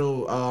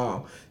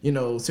Castro,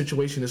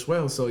 situation as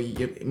well. So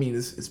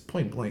it's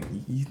point blank.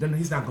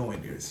 He's not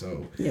going there.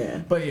 So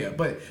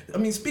but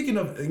speaking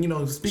of Colin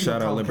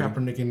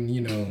Kaepernick and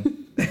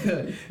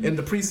in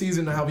the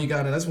preseason how we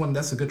got it,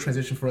 that's a good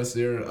transition for us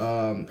there.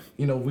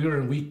 We're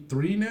in week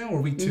 3 now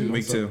or week 2.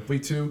 Week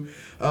 2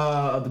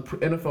 of the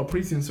NFL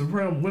preseason. So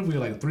when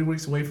we 3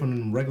 weeks away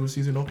from the regular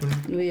season opening.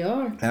 We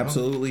are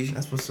absolutely.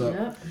 That's what's up.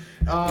 Yep.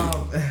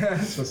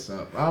 That's what's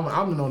up. I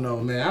don't know,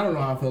 man. I don't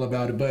know how I feel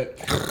about it, but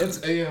it's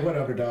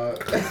whatever,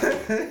 dog.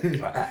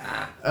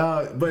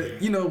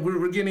 But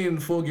we're getting in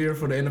full gear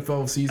for the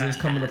NFL season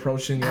coming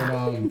approaching,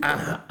 and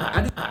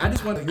I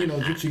just want to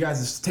get you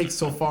guys' take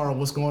so far on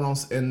what's going on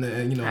in the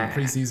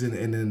preseason,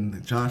 and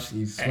then Josh,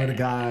 you swear to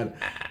God.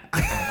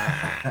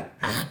 I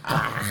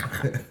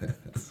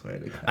swear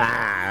to God.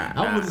 I'm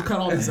gonna just cut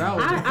all this out.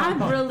 I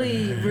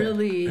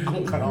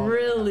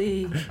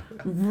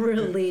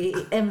really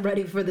am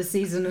ready for the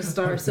season to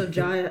start. So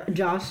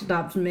Josh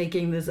stops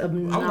making this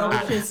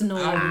obnoxious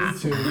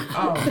noise.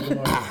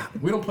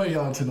 We don't play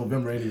y'all until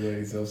November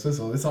anyway, so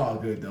it's all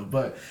good though.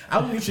 But I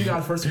want to get you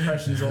guys' first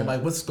impressions on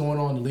what's going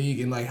on in the league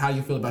and how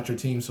you feel about your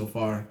team so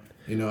far.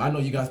 I know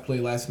you guys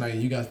played last night.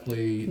 You guys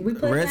played.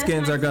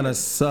 Redskins are gonna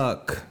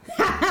suck.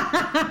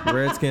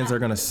 Redskins are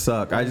gonna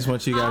suck. I just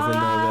want you guys to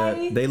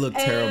know that they look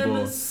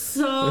terrible. I'm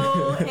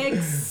so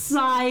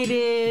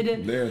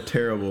excited. They're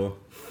terrible.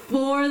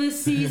 For the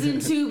season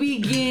to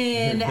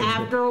begin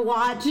after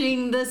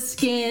watching the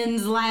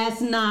Skins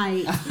last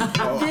night.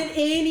 Did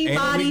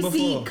anybody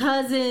see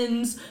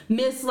Cousins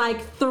miss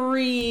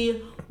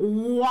 3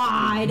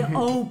 wide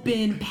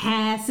open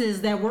passes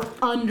that were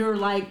under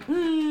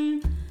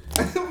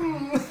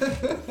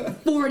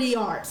 40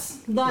 yards,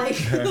 like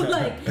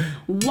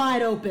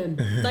wide open.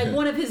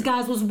 One of his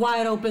guys was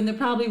wide open. There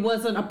probably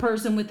wasn't a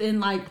person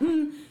within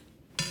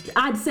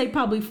I'd say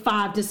probably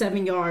 5 to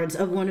 7 yards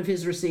of one of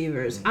his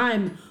receivers.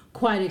 I'm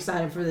quite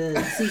excited for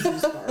the season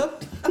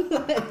start.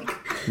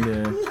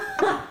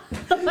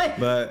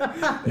 But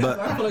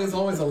I feel like it's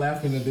always a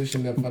laughing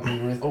addition that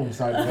fucking. Oh,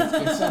 sorry.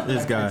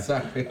 This guy.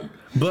 Sorry.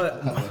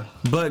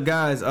 But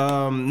guys,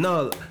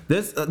 no,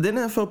 this the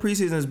NFL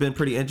preseason has been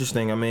pretty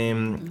interesting.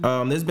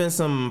 There's been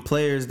some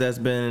players that's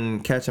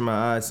been catching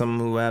my eye. Some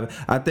who haven't.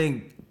 I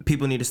think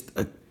people need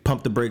to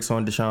pump the brakes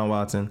on Deshaun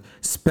Watson,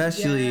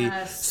 especially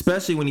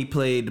when he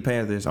played the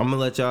Panthers. I'm gonna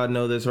let y'all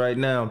know this right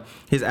now.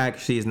 His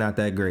accuracy is not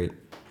that great.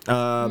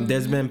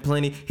 There's been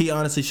plenty. He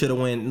honestly should have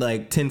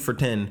went 10 for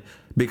 10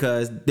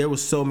 because there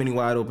was so many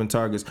wide open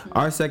targets.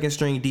 Our second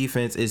string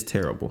defense is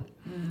terrible.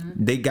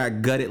 They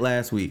got gutted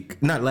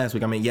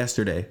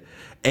yesterday.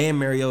 And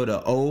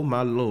Mariota, oh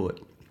my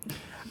Lord.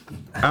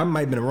 I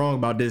might have been wrong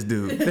about this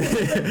dude.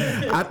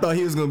 I thought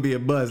he was going to be a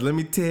buzz. Let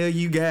me tell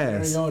you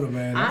guys. Mariota,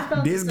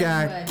 man. This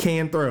guy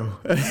can throw.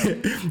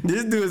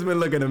 This dude's been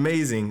looking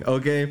amazing,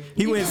 okay?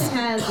 He went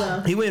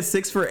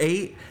 6 for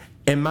 8.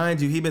 And mind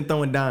you, he's been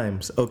throwing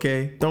dimes,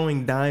 okay?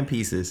 Throwing dime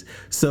pieces.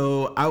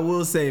 So I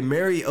will say,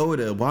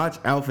 Mariota, watch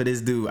out for this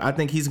dude. I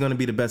think he's going to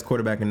be the best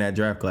quarterback in that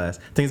draft class.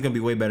 I think he's going to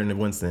be way better than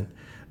Winston.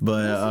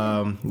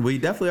 But we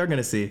definitely are going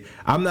to see.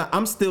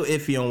 I'm still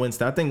iffy on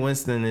Winston.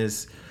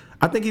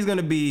 I think he's going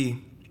to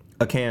be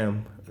a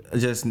Cam,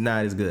 just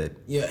not as good.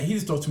 Yeah, he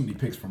just throws too many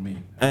picks for me.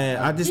 And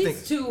I just think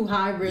he's too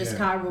high risk,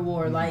 high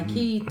reward.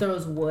 He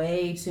throws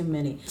way too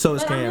many. So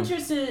is Cam.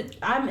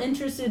 I'm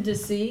interested to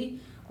see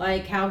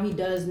how he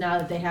does now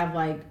that they have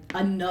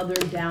another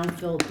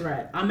downfield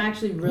threat. I'm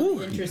actually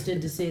really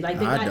interested to see. Like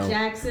they got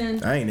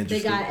Jackson, I ain't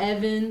interested. They got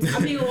Evans. I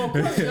mean, well, of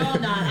course y'all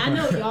not. I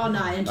know y'all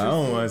not interested. I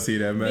don't want to see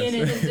that mess. Being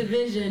in this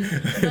division,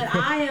 but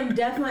I am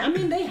definitely. I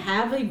mean, they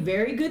have a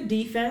very good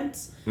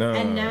defense,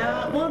 and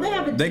now, well, they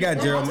have a. They got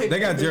Gerald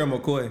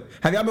McCoy.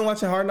 Have y'all been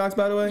watching Hard Knocks,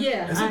 by the way?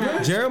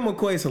 Yeah, Gerald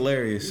McCoy's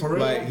hilarious.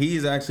 Like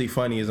he's actually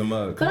funny as a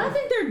mug. But I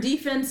think their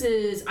defense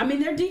is. I mean,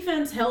 their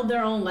defense held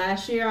their own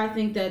last year. I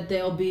think that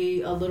they'll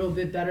be a little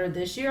bit better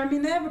this year. I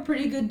mean, they have a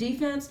pretty good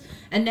defense,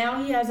 and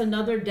now he has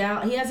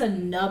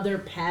another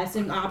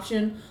passing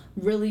option,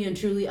 really and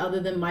truly, other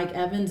than Mike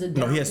Evans. And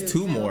no, he has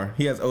two more.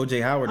 He has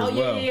OJ Howard as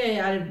well.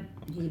 Yeah.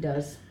 He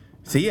does.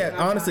 See,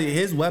 honestly,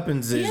 his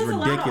weapons is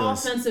ridiculous. He has a lot of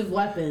offensive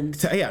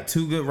weapons. He got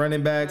two good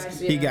running backs.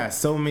 Nice, yeah. He got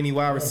so many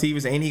wide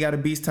receivers, and he got a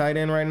beast tight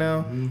end right now.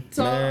 Mm-hmm.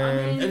 So I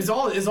mean, it's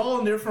all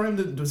in there for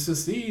him to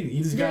succeed.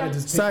 You just gotta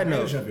just take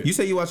advantage of it. You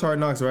say you watch Hard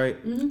Knocks,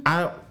 right?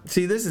 Mm-hmm.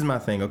 See, this is my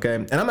thing, okay?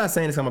 And I'm not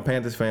saying this 'cause I'm a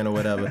Panthers fan or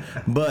whatever,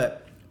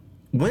 but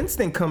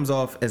Winston comes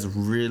off as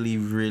really,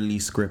 really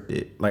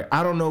scripted. Like,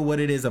 I don't know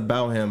what it is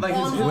about him. Like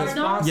on Hard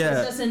Knocks, or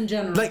just in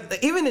general? Like,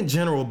 even in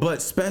general, but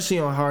especially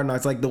on Hard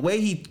Knocks, like the way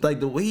he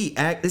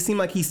act, it seemed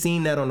like he's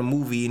seen that on the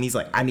movie and he's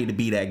like, I need to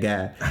be that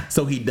guy.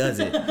 So he does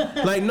it.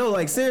 Like, no,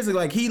 like seriously,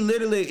 like he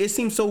literally, it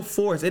seems so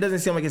forced. It doesn't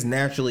seem like it's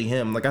naturally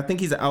him. Like, I think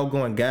he's an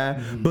outgoing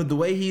guy, but the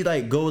way he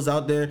like goes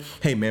out there,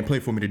 hey man, play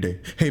for me today.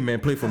 Hey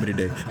man, play for me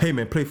today. Hey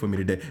man, play for me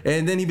today.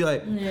 And then he'd be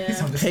like,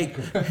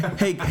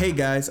 hey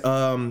guys,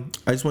 I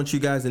just want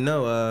you guys to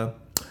know,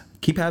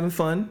 keep having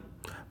fun,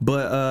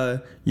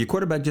 but your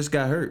quarterback just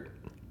got hurt,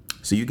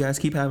 so you guys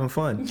keep having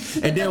fun.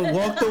 And then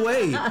walked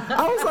away.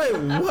 I was like,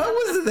 what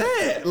was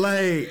that?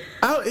 Like,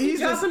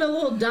 he's dropping a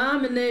little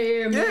dime in their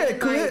ear, man. Yeah,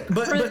 like,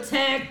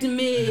 protect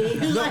me.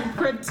 Like,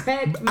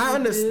 protect me. I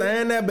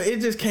understand that, but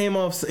it just came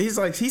off. He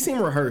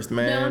seemed rehearsed,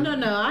 man. No.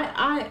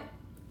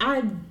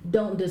 I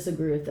don't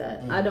disagree with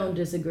that. I don't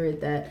disagree with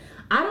that.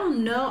 I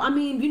don't know. I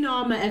mean,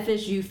 I'm an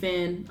FSU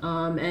fan,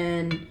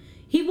 and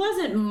he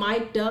wasn't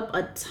mic'd up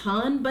a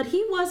ton, but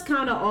he was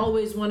kind of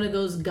always one of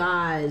those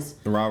guys.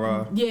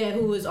 Rah-rah. Yeah,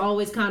 who was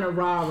always kind of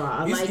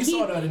rah-rah. Like he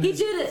saw that in his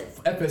did it.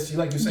 FSU,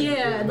 like you said.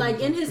 Yeah, like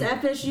in his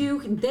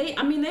FSU, they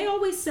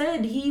always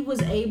said he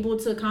was able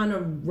to kind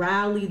of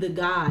rally the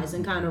guys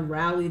and kind of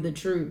rally the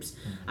troops.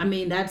 I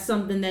mean, that's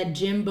something that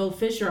Jimbo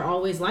Fisher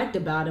always liked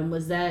about him,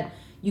 was that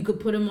you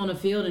could put him on a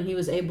field and he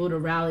was able to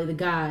rally the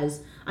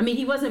guys. I mean,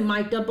 he wasn't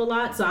mic'd up a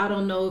lot, so I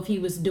don't know if he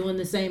was doing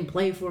the same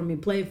play for me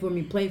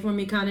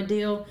kind of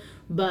deal.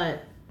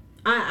 But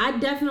I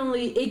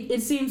definitely,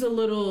 it seems a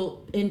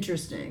little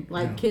interesting,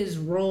 like his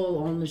role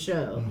on the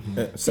show.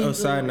 So,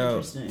 side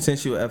note,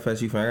 since you're an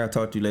FSU fan, I gotta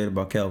talk to you later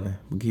about Kelvin.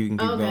 We can keep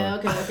going.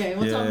 Okay.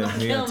 We'll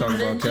talk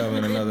about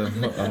Kelvin another.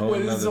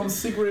 Wait, is this some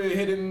secret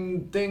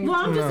hidden thing? Well,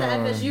 I'm just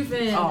an FSU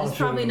fan. It's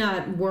probably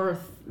not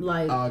worth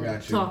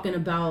talking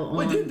about on.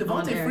 Wait, didn't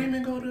Devontae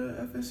Freeman go to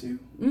FSU?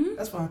 Mm-hmm.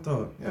 That's what I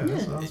thought. Yeah.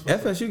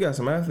 FSU got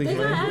some athletes. They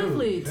got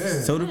athletes.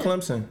 Yeah. So do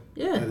Clemson.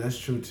 Yeah, that's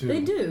true too.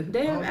 They do.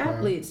 They have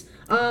athletes.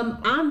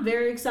 I'm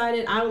very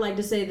excited. I would like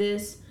to say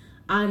this.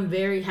 I'm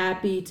very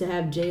happy to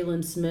have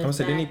Jalen Smith back.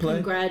 Didn't he play?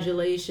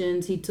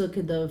 Congratulations. He took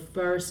the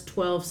first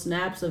 12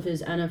 snaps of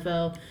his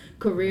NFL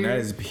career. That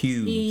is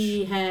huge.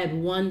 He had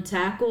one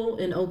tackle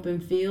in open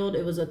field.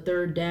 It was a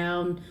third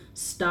down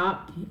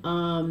stop.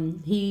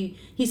 He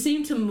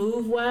seemed to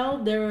move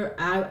well.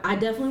 I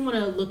definitely want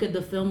to look at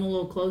the film a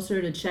little closer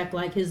to check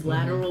like his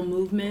lateral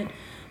movement.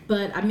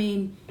 But, I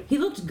mean, he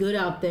looked good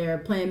out there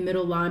playing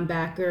middle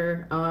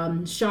linebacker.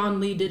 Sean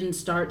Lee didn't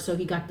start, so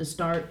he got the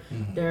start.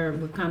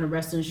 We're kind of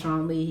resting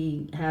Sean Lee.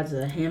 He has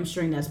a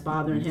hamstring that's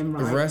bothering him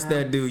right now. Rest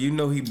that dude. You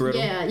know he brittle.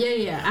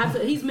 Yeah.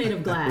 Absolutely. He's made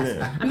of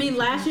glass. I mean,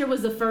 last year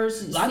was the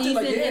first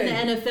season in the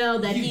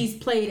NFL that he's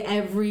played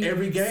every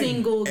game.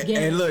 Single game.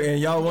 And look, and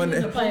y'all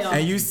wonder,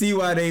 and you see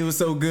why they was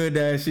so good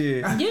that year.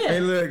 Yeah.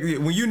 And look,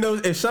 when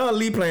if Sean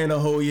Lee playing the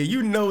whole year,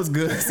 you know it's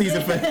good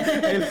season.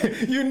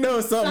 And you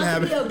know something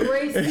happened. It's about to be a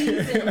great season.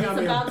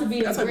 It's about to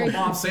be a great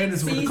Bob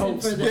Sanders with the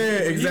Colts. For them.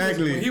 Yeah,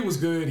 exactly. He was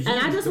good. And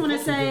I just want to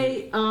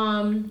say,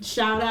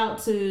 shout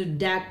out to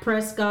Dak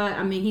Prescott.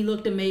 I mean, he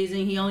looked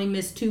amazing. He only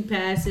missed 2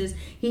 passes.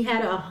 He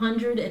had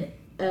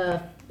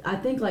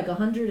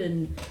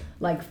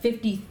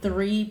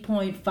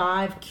 153.5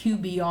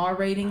 QBR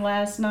rating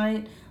last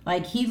night.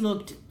 Like, he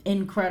looked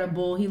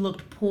incredible. He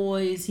looked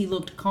poised. He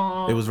looked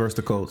calm. It was versus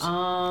the Colts.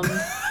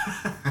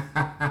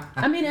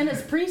 I mean, and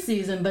it's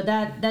preseason, but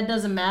that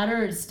doesn't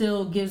matter. It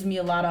still gives me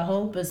a lot of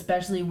hope,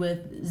 especially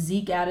with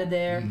Zeke out of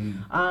there.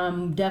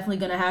 Definitely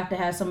going to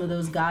have some of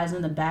those guys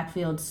in the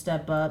backfield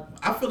step up.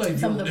 I feel like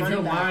if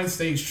your line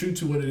stays true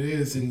to what it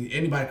is, and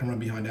anybody can run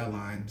behind that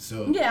line.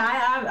 So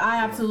yeah, I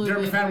absolutely.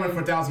 Darren McFadden went for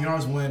 1,000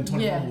 yards when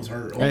 21 was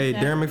hurt. Hey,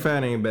 Darren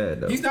McFadden ain't bad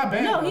though. He's not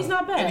bad. No, he's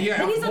not bad. He's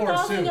a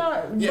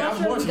 1,000-yard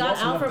rusher. We got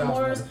Alfred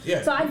Morris.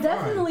 So I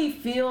definitely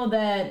feel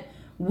that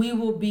we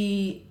will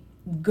be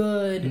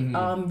good,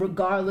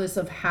 regardless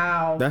of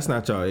how. That's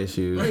not y'all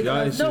issue.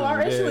 Y'all issue, No,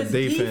 our issue is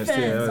defense.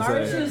 Yeah, our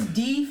issue is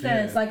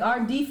defense. Yeah. Like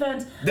our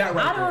defense. That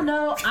right I don't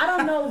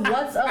know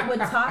what's up with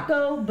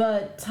Taco,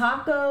 but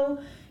Taco,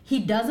 he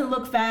doesn't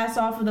look fast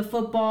off of the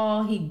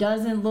football. He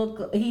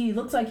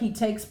looks like he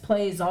takes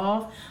plays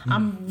off.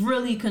 I'm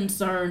really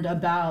concerned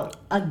about,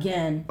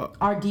 again,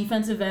 our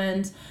defensive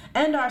ends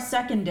and our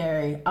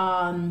secondary. we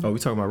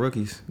talking about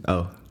rookies?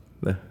 Oh,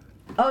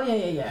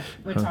 yeah.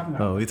 We're talking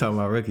about. We talking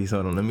about rookies.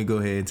 Hold on, let me go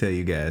ahead and tell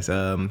you guys.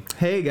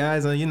 Hey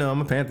guys,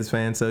 I'm a Panthers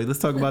fan, so let's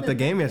talk about the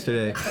game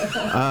yesterday.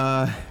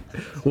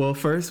 Well,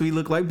 first we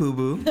look like boo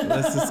boo.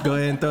 Let's just go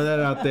ahead and throw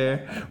that out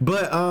there.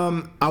 But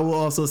I will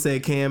also say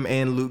Cam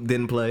and Luke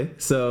didn't play,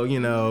 so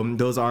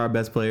those are our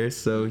best players.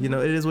 So it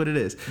is what it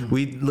is.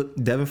 We look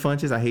Devin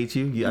Funches. I hate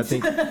you. I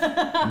think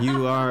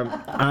you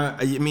are.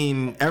 I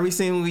mean, every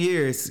single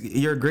year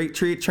you're a great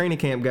training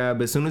camp guy,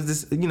 but as soon as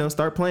this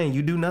start playing,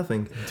 you do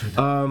nothing.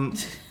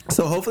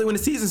 So hopefully when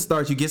the season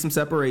starts, you get some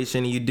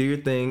separation and you do your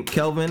thing.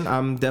 Kelvin,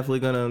 I'm definitely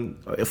gonna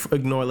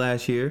ignore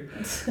last year,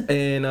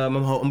 and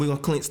we're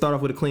gonna start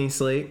off with a clean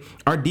slate.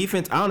 Our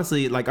defense,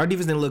 honestly, our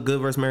defense didn't look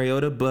good versus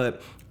Mariota,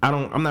 but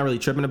I'm not really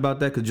tripping about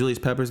that because Julius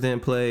Peppers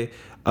didn't play,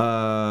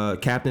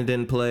 Captain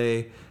didn't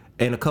play,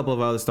 and a couple of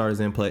other starters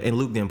didn't play, and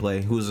Luke didn't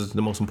play, who's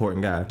the most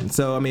important guy.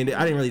 So I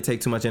didn't really take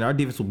too much in. Our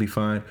defense will be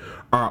fine.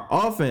 Our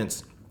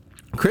offense.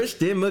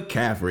 Christian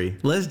McCaffrey.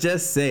 Let's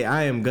just say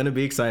I am going to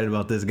be excited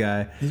about this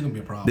guy. He's going to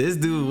be a problem. This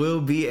dude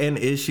will be an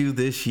issue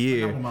this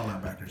year. My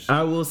linebackers.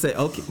 I will say,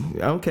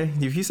 okay,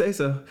 if you say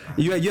so.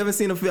 You haven't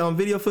seen a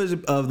video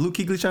footage of Luke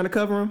Kuechly trying to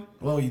cover him?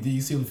 Well, do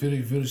you see the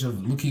footage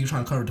of Luke Kuechly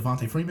trying to cover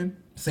Devontae Freeman?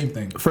 Same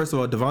thing. First of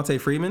all, Devontae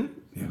Freeman?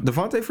 Yeah.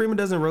 Devontae Freeman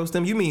doesn't roast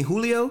him. You mean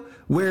Julio?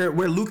 Where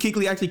Luke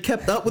Kuechly actually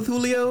kept up with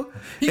Julio?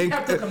 And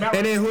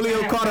then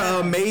Julio caught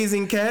an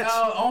amazing catch?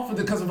 Off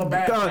because of a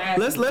bad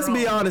pass. Let's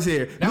be honest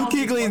here. Luke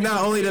Kuechly is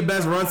not only the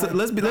best run.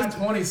 Let's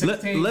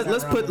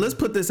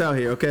put this out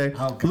here, okay?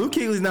 Luke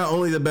Kuechly is not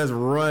only the best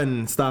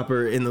run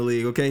stopper in the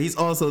league, okay? He's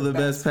also the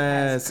best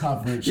pass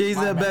coverage. Yeah, he's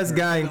the best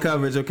guy in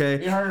coverage,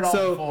 okay?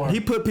 So he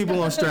put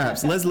people on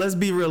straps. Let's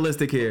be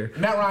realistic here.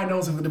 Matt Ryan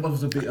knows it was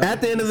to be. At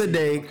the end of the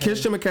day,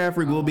 Christian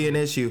McCaffrey will be an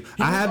issue.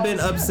 I have been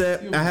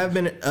upset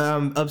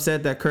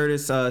that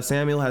Curtis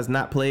Samuel has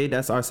not played.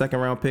 That's our second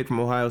round pick from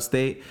Ohio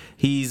State.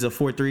 He's a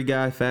 4.3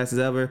 guy, fast as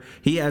ever.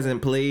 He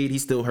hasn't played.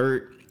 He's still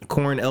hurt.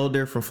 Corn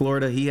Elder from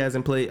Florida, he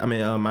hasn't played.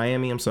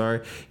 Miami, I'm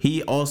sorry.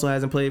 He also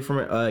hasn't played from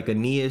a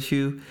knee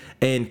issue.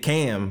 And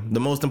Cam, the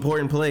most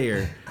important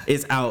player,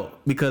 is out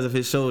because of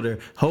his shoulder.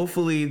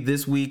 Hopefully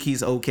this week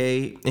he's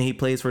okay and he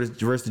plays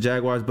versus the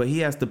Jaguars, but he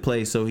has to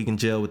play so he can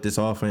gel with this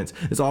offense.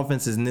 This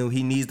offense is new.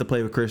 He needs to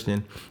play with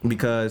Christian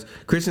because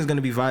Christian's going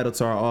to be vital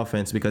to our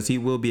offense because he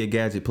will be a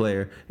gadget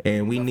player,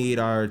 and we need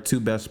our two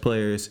best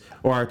players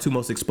or our two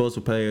most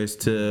explosive players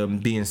to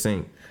be in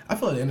sync. I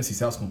feel like the NFC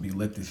South's gonna be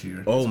lit this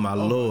year. Oh my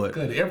lord!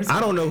 Good.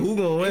 I don't know who's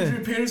gonna win.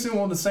 Adrian Peterson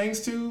on the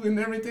Saints too, and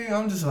everything.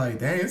 I'm just like,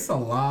 dang, it's a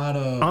lot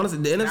of. Honestly,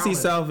 the NFC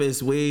South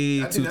is way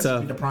too tough.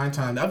 Gonna be the prime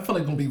time. I feel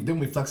like they're gonna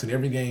be flexing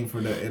every game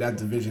for that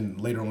division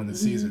later on in the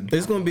season.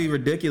 It's gonna be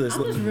ridiculous.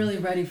 I'm just really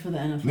ready for the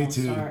NFL Me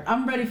too. start.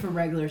 I'm ready for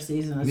regular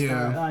season to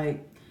start.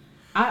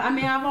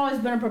 I've always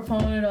been a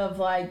proponent of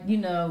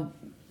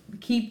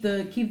keep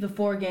the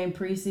 4-game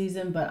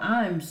preseason, but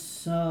I'm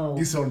so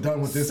done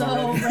with this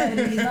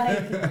already.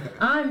 Ready.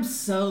 I'm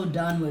so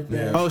done with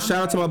this. Oh,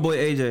 shout out to my boy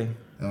AJ.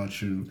 Oh,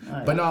 true.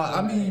 But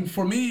no,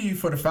 for me,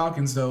 for the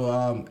Falcons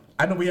though,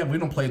 I know we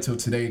don't play until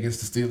today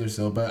against the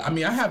Steelers, but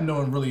I have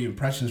no really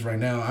impressions right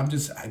now. I'm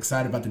just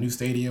excited about the new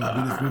stadium.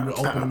 We were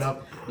opening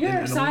up. You're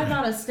excited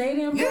about a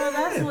stadium, bro? Yeah.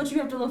 That's what you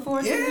have to look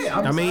forward to?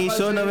 Yeah. He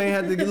sure enough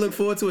ain't had to look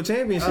forward to a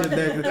championship.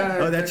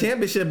 That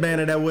championship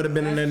banner that would have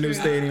been in that new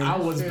stadium. I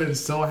was been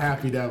so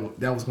happy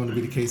that was going to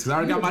be the case. Because I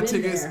already got my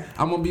tickets. There.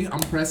 I'm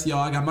pressed, y'all.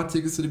 I got my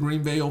tickets to the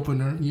Green Bay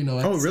opener, at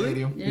the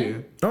stadium. Yeah.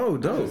 Oh,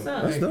 dope.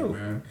 That's dope.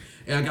 Man.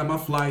 And I got my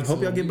flights.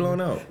 Hope y'all get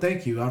blown out.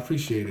 Thank you. I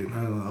appreciate it.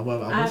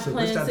 I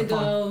plan to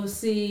go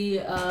see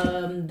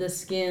the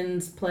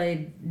Skins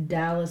play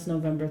Dallas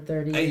November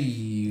 30th. Hey,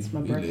 it's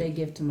my birthday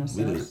gift to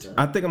myself. So.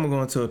 I think I'm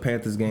going to a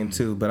Panthers game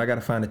too, but I got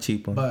to find a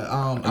cheap one. But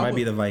it might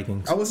be the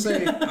Vikings. I would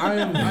say I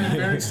am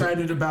very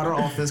excited about our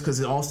offense because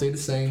it all stayed the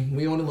same.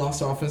 We only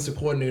lost our offensive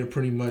coordinator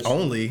pretty much.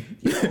 Only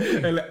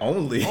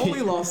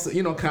lost,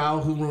 Kyle,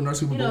 who ruined our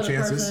Super Bowl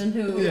chances.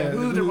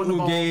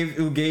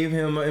 Who gave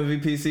him an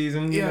MVP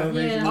season?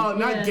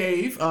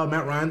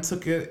 Matt Ryan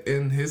took it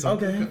in his own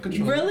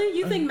control. Really?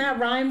 You think Matt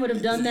Ryan would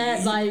have done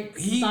that by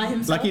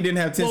himself? Like he didn't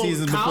have 10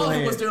 seasons Kyle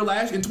beforehand. Was there in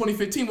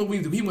 2015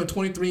 when he went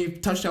 23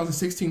 touchdowns and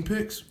 16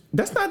 picks.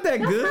 That's not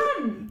that good.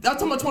 I'm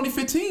talking about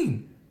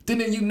 2015.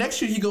 Then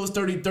next year he goes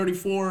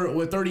 34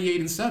 with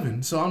 38 and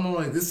 7. So I'm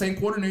like, this same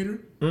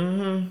coordinator.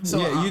 So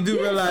yeah, you do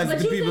realize but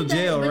the you people think that-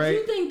 jail, but right?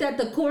 you think that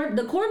the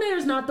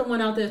coordinator's not the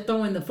one out there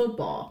throwing the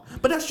football.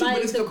 But that's true. Like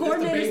but it's the it's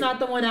coordinator's debate. not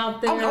the one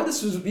out there. I'm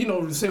just,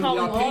 saying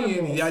calling your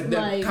opinion. audibles,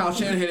 That like- Kyle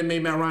Shanahan had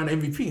made Matt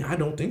Ryan MVP. I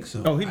don't think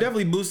so. Oh, he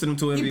definitely boosted him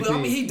to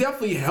MVP. He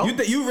definitely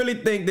helped. You really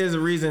think there's a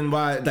reason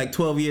why, like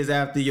 12 years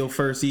after your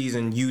first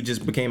season, you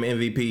just became an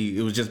MVP?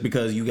 It was just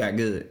because you got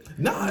good.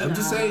 Nah, I'm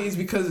just saying it's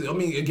because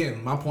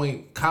again, my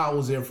point. Kyle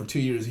was there for 2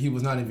 years. He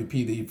was not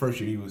MVP the first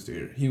year he was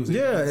there. He was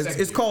Yeah, the it's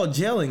second year. called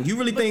gelling. You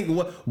really think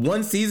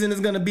one season is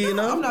gonna be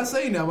enough? I'm not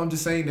saying that. But I'm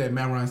just saying that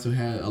Matt Ryan still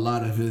had a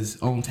lot of his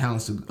own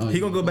talents. He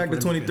gonna go back to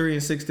 23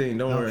 and 16.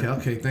 Don't worry.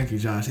 Okay. Thank you,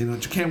 Josh.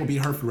 Cam will be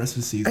hurt for the rest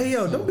of the season. Hey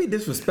yo, so. don't be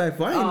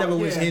disrespectful. I ain't Oh, never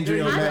wish yeah, injury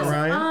there on you Matt go.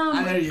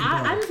 Ryan. There you go.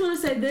 I just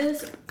want to say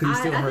this. 'Cause he's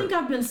still I hurt. think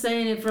I've been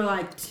saying it for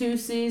like 2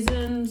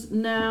 seasons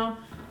now.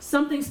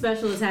 Something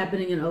special is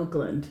happening in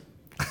Oakland.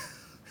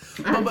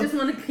 I just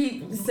want to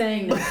keep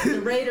saying that.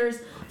 The Raiders,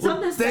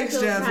 something Thanks, special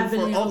is Jasmine,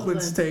 happening for in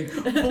Oakland's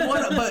Oakland. take.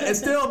 But it's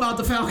still about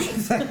the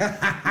Falcons.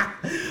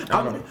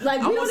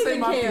 Like, we don't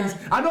even care. piece.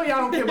 I know y'all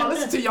don't care, but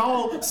listen to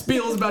y'all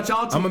spills about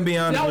y'all team. I'm gonna be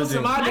honest Y'all with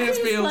listen to you. my My damn team's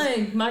spills.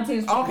 playing. My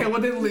team's playing. Okay,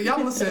 well then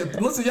y'all listen.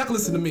 Y'all can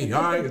listen to me.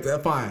 All right,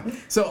 that's fine.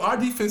 So our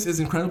defense is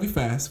incredibly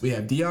fast. We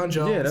have Deion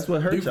Jones, Yeah, that's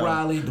what hurt Duke y'all.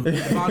 Riley,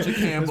 Devontae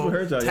Campbell, what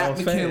hurt y'all. Y'all Pat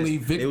was McKinley,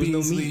 fast. Vic There was no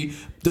Beasley, meat.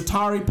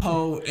 Datari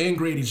Poe, and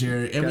Grady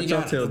Jarrett, and Got we y'all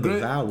got a tails good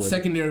devoured.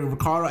 secondary: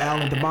 Ricardo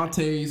Allen,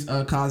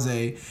 Demontae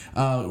Kaze,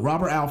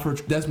 Robert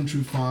Alford, Desmond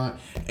Trufant,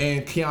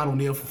 and Keanu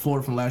O'Neal from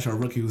Florida from last year,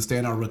 rookie who's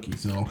standout rookie.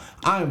 So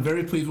I am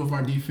very pleased with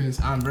our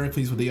defense. I'm very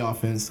pleased with the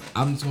offense.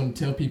 I'm just going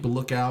to tell people,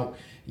 look out.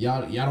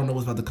 Y'all don't know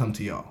what's about to come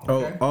to y'all.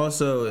 Okay? Oh,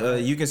 also,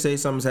 you can say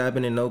something's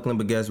happening in Oakland,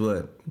 but guess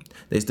what?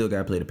 They still got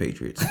to play the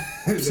Patriots.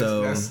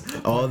 So That's-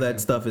 all that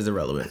stuff is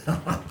irrelevant.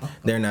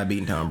 They're not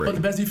beating Tom But the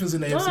Brady. best defense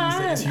in the Well,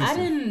 AFC is I Houston.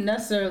 didn't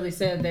necessarily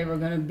say that they were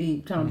going to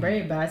beat Tom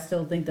Brady, but I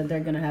still think that they're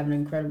going to have an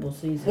incredible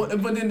season. Well,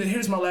 but then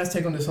here's my last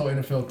take on this whole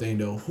NFL thing,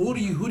 though. Who do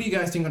you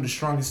guys think are the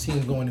strongest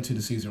team going into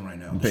the season right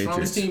now? The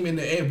strongest team in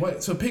the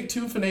what? So pick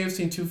 2 from the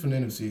AFC and 2 from the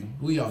NFC.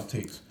 Who y'all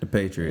takes? The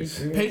Patriots.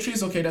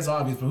 Patriots. Okay, that's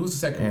obvious. But who's the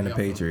second? And one the y'all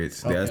feel?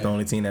 Patriots. Okay. That's the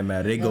only team that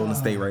matters. They Golden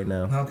State right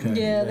now. Okay.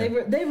 Yeah,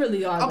 they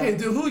really are. Okay,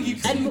 though. dude. Who you?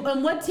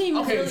 And what team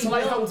is Okay, really so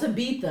like built how- to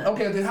beat them?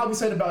 Okay, then how we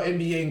said about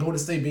NBA and Golden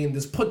State being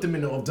just put them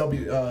in the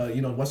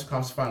Western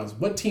Conference Finals.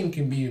 What team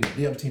can be in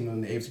the other team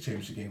in the AFC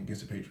Championship game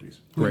against the Patriots?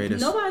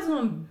 Raiders. Nobody's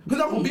going Who's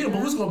not gonna beat them? But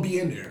who's gonna be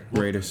in there?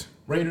 Raiders.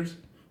 Raiders.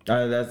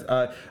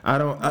 I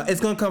don't. It's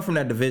gonna come from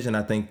that division,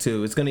 I think,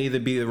 too. It's gonna either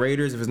be the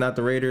Raiders. If it's not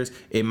the Raiders,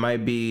 it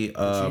might be.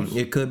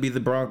 It could be the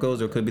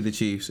Broncos or it could be the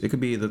Chiefs. It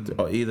could be either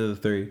the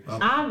three.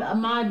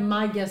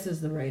 My guess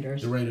is the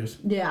Raiders. The Raiders.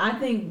 Yeah, I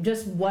think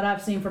just what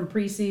I've seen from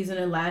preseason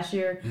and last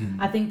year,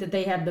 I think that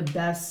they have the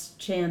best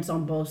chance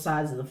on both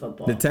sides of the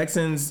football. The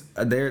Texans,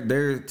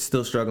 they're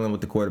still struggling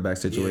with the quarterback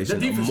situation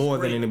their defense is more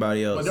than great,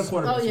 anybody But their else.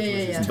 quarterback Oh yeah,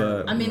 situation yeah, is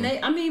yeah.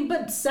 But-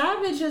 But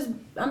Savage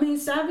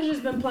has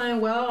been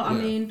playing well. I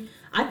Yeah. mean,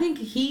 I think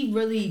he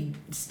really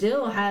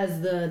still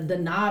has the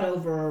nod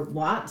over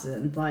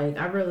Watson. Like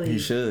I really He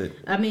should.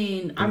 I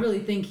mean, I really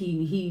think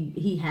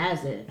he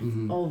has it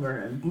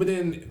over him. But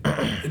then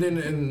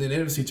in the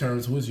NFC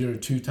terms, who's your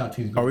 2 top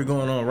teams? Are we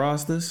going on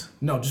rosters?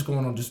 No, just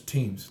going on just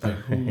teams. Like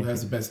who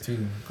has the best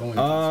team going?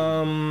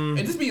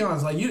 And just be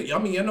honest, like you. I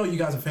mean, I know you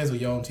guys are fans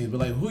of your own teams, but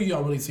like who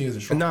y'all really see as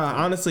a strong? Nah,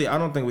 honestly, I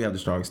don't think we have the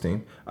strongest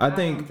team. I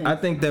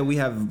think that we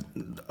have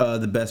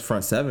the best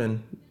front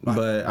seven,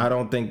 but I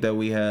don't think that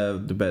we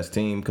have the best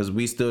team because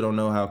we still don't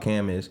know how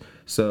Cam is.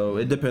 So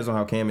it depends on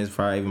how Cam is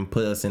before I even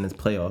put us in the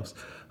playoffs.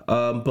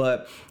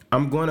 But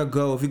I'm gonna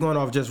go. If you're going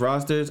off just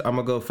rosters, I'm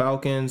gonna go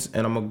Falcons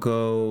and I'm gonna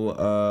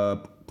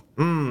go.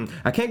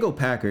 I can't go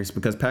Packers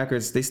because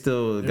Packers they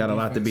still got a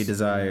lot to be defense,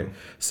 desired.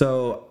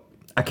 So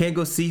I can't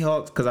go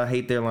Seahawks because I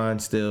hate their line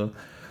still.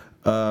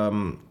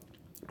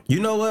 You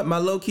know what? My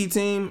low key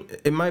team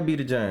it might be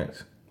the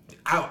Giants.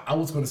 I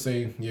was gonna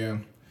say yeah.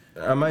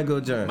 I might go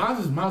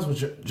Giants. Mine's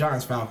was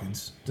Giants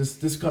Falcons. This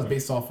because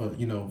based off of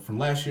from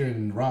last year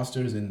and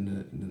rosters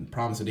and the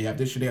promise that they have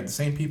this year, they have the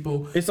same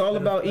people. It's all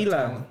about Eli.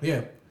 Talent. Yeah,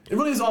 it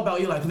really is all about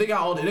Eli because they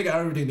got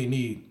everything they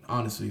need.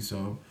 Honestly,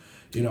 so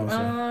you know. What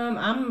I'm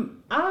saying?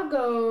 I'll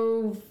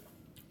go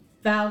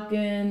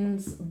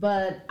Falcons,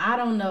 but I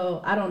don't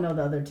know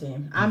the other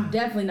team. I'm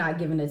definitely not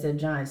giving it to the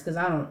Giants because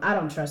I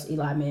don't trust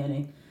Eli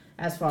Manning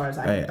as far as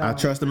I Hey, can I go.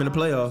 trust him in the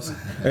playoffs.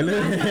 in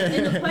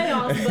the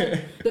playoffs,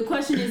 but the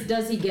question is,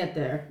 does he get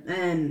there?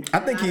 And I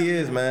think he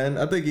is, man.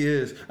 I think he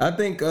is. I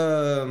think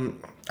I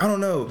don't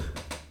know.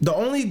 The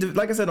only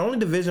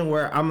division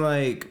where I'm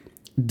like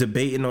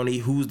debating on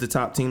who's the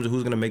top teams or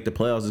who's gonna make the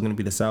playoffs is gonna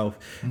be the South.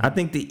 I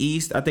think the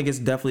East. I think it's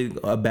definitely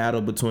a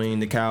battle between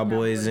the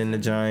Cowboys and the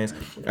Giants.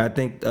 I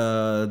think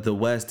the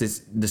West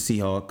is the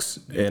Seahawks,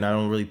 and I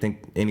don't really think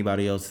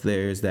anybody else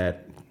there is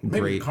that Maybe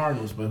great. the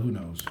Cardinals, but who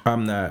knows?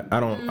 I'm not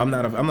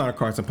a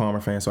Carson Palmer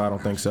fan, so I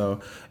don't think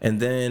so. And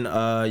then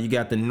you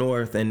got the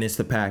North, and it's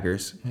the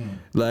Packers.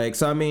 Like,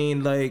 so I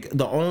mean, like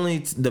the only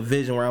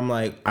division where I'm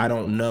like I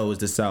don't know is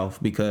the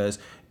South because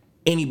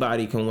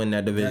anybody can win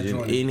that division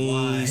joint any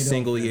wide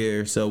single open.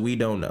 year. So we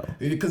don't know.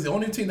 Because the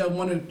only team that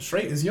won it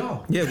straight is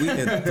y'all. Yeah, we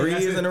did 3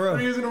 years in a row.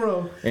 3 years in a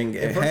row. And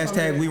first time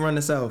hashtag they- we run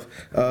the South.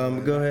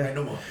 Go ahead.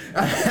 No more.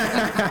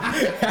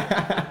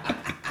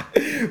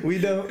 We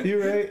don't.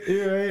 You're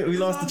right. We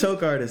lost the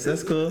choke artist.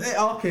 That's cool. Hey,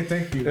 okay,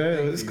 thank you. Yeah,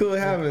 Thank it's you. cool. It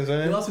happens, We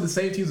man. lost to the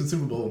same teams in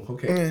Super Bowl.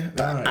 Okay.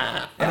 All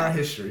right. In our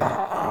history. All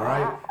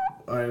right.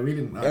 All right. We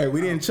didn't. Hey, we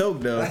didn't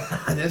choke though.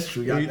 That's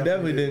true. Y'all We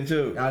definitely didn't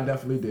choke. I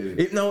definitely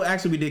did. No,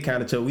 actually, we did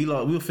kind of choke. We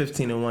lost. We were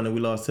 15-1, and we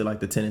lost to like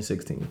the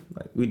 10-16.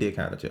 Like we did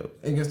kind of choke.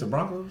 Against the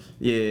Broncos?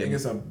 Yeah.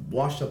 Against a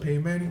washed up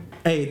Peyton Manning?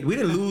 Hey, we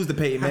didn't lose to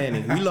Peyton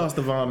Manning. We lost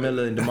to Von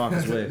Miller and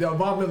DeMarcus Ware. Yeah,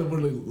 Bob Miller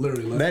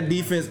literally left. That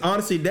defense,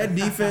 honestly, that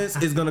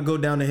defense is gonna go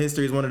down to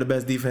history as one of the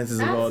best defenses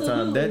of all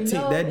time. That Absolutely.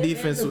 team, No, that it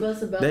defense, is the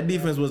best about that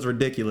defense was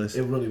ridiculous.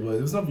 It really was.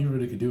 There's nothing you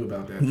really could do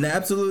about that. Nah,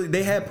 absolutely,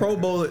 they had Pro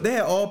Bowl. They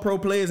had all pro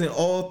players in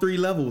all 3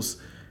 levels,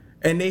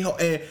 and they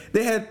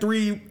had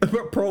 3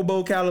 Pro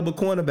Bowl caliber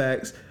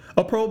cornerbacks,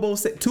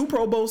 2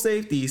 Pro Bowl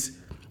safeties,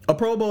 a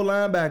Pro Bowl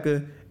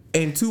linebacker,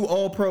 and 2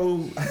 All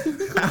Pro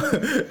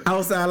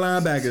outside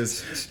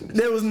linebackers.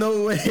 There was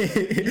no way.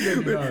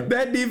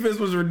 That defense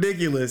was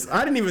ridiculous.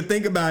 I didn't even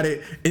think about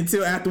it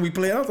until after we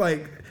played. I was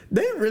like,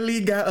 they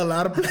really got a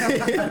lot of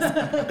players,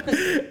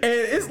 and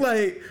it's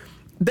like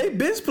they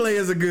bench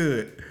players are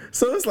good.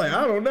 So it's like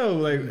I don't know.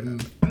 Like I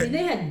mean,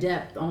 they had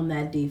depth on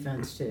that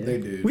defense too. They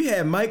did. we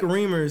had Mike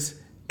Reimers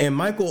and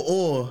Michael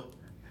Orr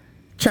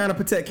trying to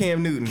protect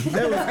Cam Newton.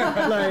 That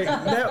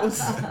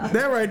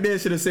right there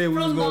should have said we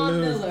was From gonna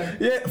Von lose. Miller.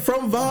 Yeah,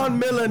 from Von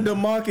Miller and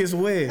DeMarcus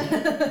Ware.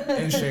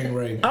 And Shane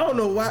Ray. I don't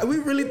know why we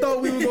really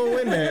thought we were gonna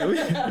win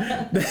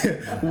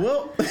that.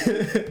 Well,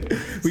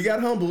 we got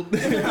humbled.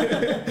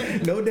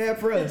 No dad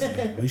for us.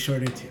 We sure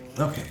did too.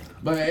 Okay.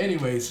 But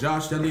anyways,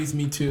 Josh, that leads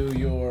me to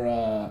your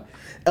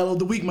L of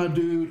the week, my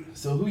dude.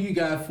 So who you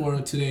got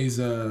for today's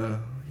I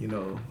need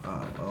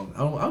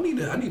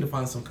to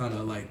find some kind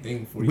of like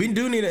thing for you. We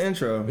do need an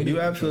intro. We need You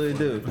an absolutely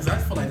intro for it, do. Because I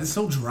feel like it's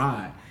so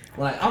dry.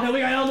 We're like, okay, we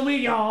got L of the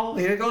week, y'all.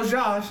 Here goes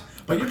Josh.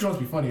 But your jokes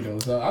be funny though,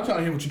 so I'm trying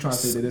to hear what you're trying to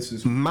say that this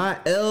is. My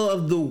L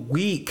of the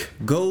week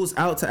goes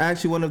out to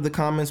actually one of the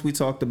comments we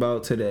talked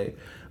about today.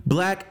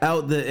 Black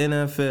out the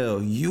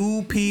NFL.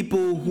 You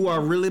people who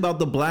are really about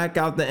to black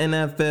out the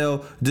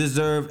NFL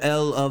deserve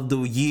L of the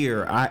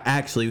year. I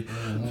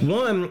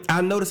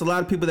noticed a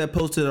lot of people that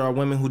posted are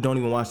women who don't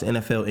even watch the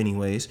NFL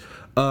anyways. 2,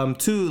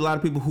 a lot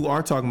of people who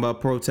are talking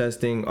about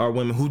protesting are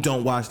women who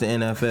don't watch the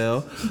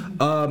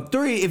NFL.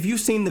 3, if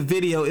you've seen the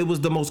video, it was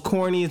the most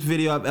corniest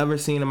video I've ever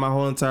seen in my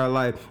whole entire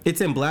life.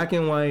 It's in black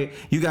and white.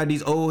 You got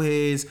these old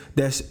heads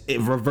that's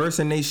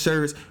reversing their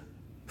shirts.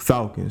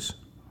 Falcons,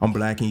 I'm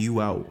blacking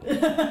you out.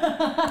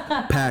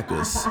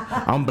 Packers,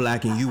 I'm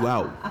blacking you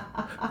out.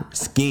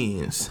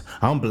 Skins,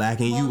 I'm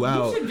blacking you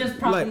out. You should just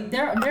probably Like,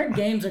 their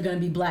games are gonna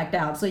be blacked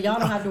out, so y'all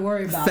don't have to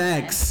worry about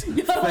Facts. that.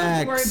 You don't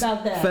have to worry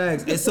about that.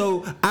 Facts. And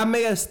so I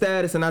made a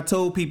status and I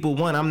told people,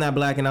 1, I'm not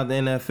blacking out the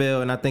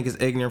NFL, and I think it's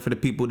ignorant for the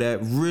people that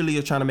really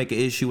are trying to make an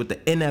issue with the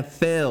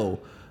NFL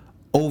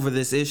over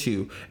this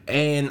issue.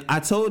 And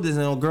I told this,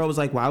 and a girl was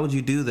like, why would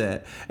you do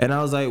that? And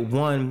I was like,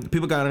 1,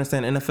 people gotta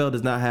understand NFL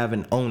does not have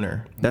an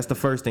owner. That's the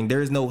first thing.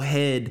 There is no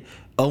head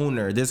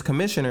owner. There's a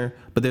commissioner,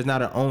 but there's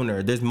not an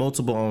owner. There's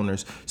multiple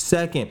owners.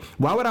 Second,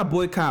 why would I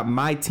boycott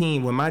my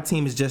team when my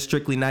team is just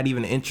strictly not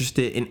even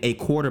interested in a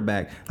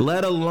quarterback,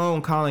 let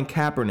alone Colin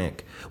Kaepernick?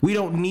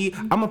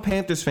 I'm a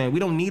Panthers fan. We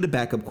don't need a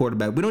backup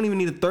quarterback. We don't even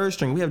need a 3rd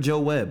string. We have Joe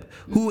Webb,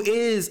 who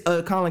is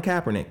a Colin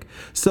Kaepernick.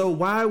 So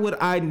why would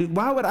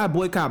I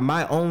boycott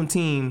my own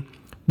team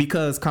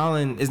because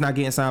Colin is not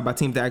getting signed by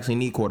teams that actually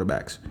need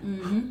quarterbacks?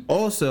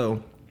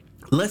 Also,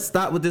 let's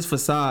stop with this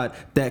facade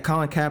that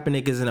Colin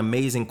Kaepernick is an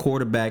amazing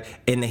quarterback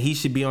and that he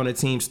should be on a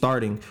team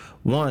starting.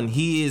 1,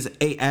 he is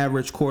a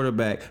average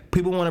quarterback.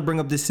 People want to bring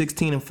up the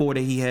 16-4 that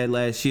he had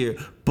last year,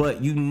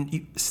 but you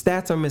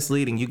stats are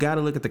misleading. You got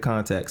to look at the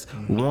context.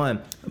 1,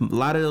 a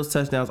lot of those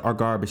touchdowns are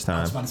garbage I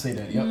time. was about to say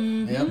that.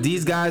 Yep.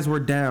 These guys were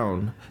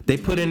down. They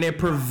put down their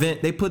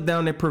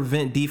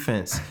prevent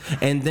defense.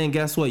 And then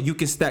guess what? You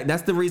can stack.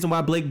 That's the reason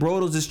why Blake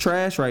Bortles is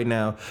trash right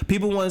now.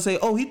 People want to say,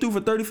 oh, he threw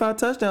for 35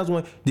 touchdowns.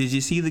 Did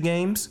you see the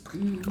games?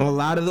 A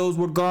lot of those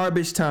were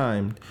garbage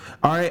timed.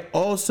 All right.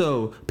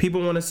 Also, people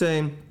want to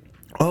say,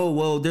 oh,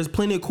 well, there's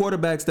plenty of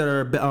quarterbacks that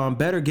are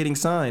better getting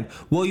signed.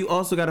 Well, you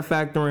also got to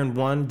factor in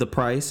 1, the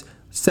price,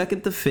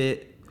 2nd, the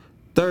fit,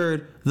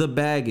 3rd, the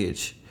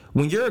baggage.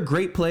 When you're a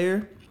great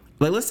player,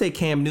 like let's say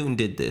Cam Newton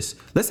did this.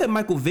 Let's say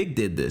Michael Vick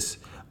did this.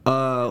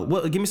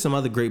 Give me some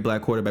other great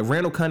black quarterback.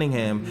 Randall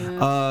Cunningham,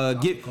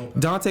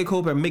 Dante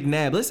Culpepper,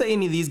 McNabb. Let's say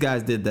any of these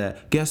guys did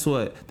that. Guess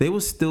what? They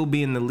will still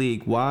be in the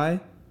league. Why?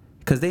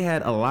 Because they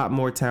had a lot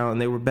more talent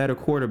and they were better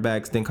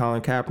quarterbacks than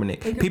Colin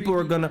Kaepernick. People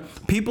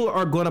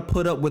are gonna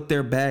put up with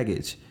their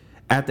baggage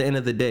at the end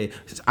of the day.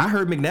 I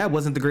heard McNabb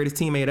wasn't the greatest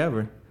teammate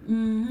ever.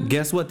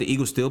 Guess what? The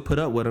Eagles still put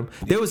up with him.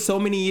 There was so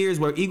many years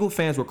where Eagle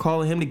fans were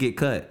calling him to get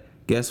cut.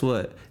 Guess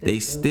what? They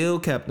still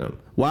kept him.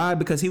 Why?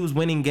 Because he was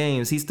winning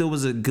games. He still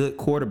was a good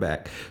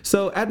quarterback.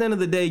 So at the end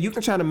of the day, you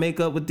can try to make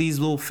up with these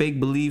little fake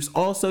beliefs.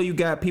 Also, you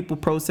got people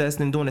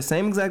protesting, doing the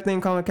same exact thing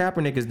Colin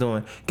Kaepernick is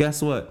doing.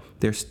 Guess what?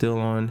 They're still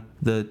on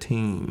the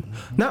team.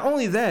 Not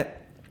only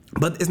that,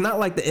 but it's not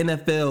like the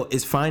NFL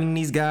is finding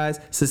these guys,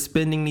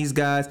 suspending these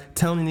guys,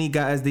 telling these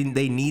guys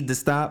they need to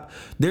stop.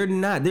 They're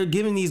not. They're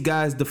giving these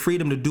guys the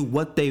freedom to do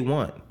what they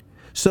want.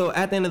 So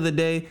at the end of the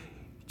day,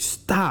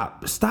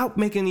 stop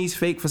making these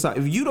fake facades.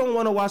 If you don't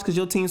want to watch because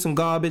your team's some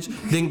garbage,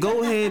 then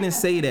go ahead and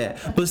say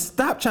that. But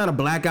stop trying to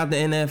black out the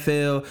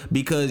NFL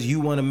because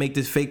you want to make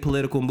this fake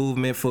political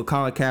movement for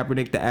Colin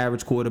Kaepernick, the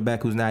average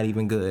quarterback who's not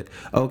even good.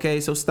 Okay,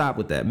 so stop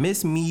with that.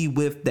 Miss me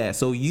with that.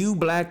 So you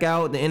black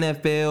out the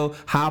NFL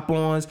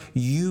hop-ons,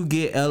 you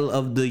get L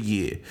of the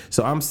year.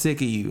 So I'm sick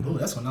of you. Oh,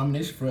 that's a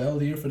nomination for L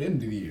of the year for the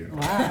end of the year.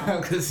 Wow.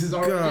 Because it's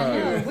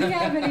already We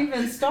haven't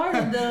even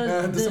started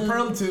the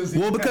superlatives.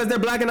 Well, because they're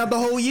blacking out the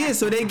whole year,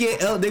 so they're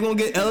gonna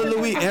get L of the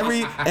week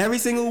every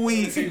single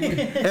week.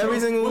 Every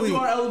single We'll week. do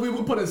our L of the week.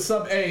 We'll put a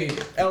sub A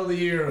L of the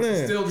year.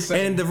 Yeah. Still the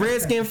same. And the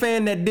Redskin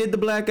fan that did the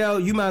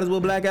blackout, you might as well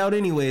black out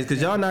anyways,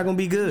 because y'all not gonna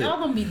be good. Y'all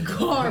gonna be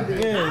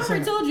garbage. Yeah, I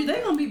already told you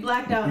they gonna be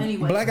blacked out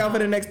anyway. Black out for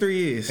the next 3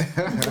 years.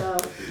 So,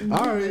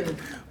 All right.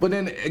 But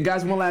then,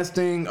 guys, one last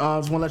thing.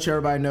 Just want to let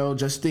everybody know,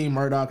 Justine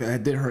Murdoch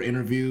did her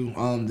interview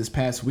this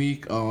past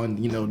week on,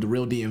 the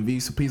Real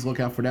DMV. So please look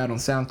out for that on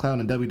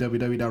SoundCloud and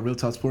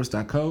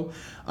www.realtalksports.co.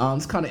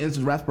 This kind of ends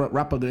the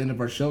wrap up the end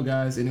of our show,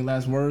 guys. Any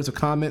last words or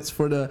comments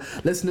for the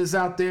listeners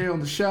out there on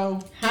the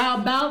show?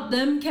 how about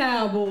them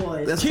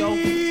Cowboys? Let's go.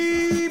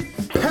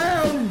 Keep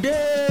pounding.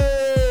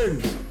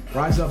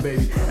 Rise up,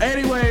 baby.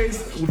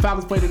 Anyways, the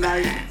Falcons play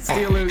tonight.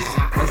 Steelers.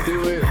 Let's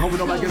do it. Hoping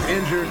nobody gets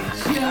injured.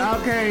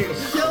 Okay.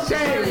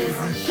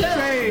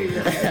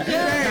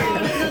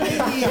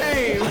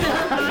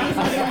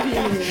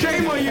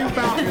 Shame on you,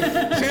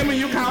 Falcons. Shame on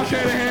you, Kyle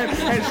Shanahan.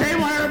 And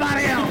shame on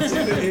everybody else.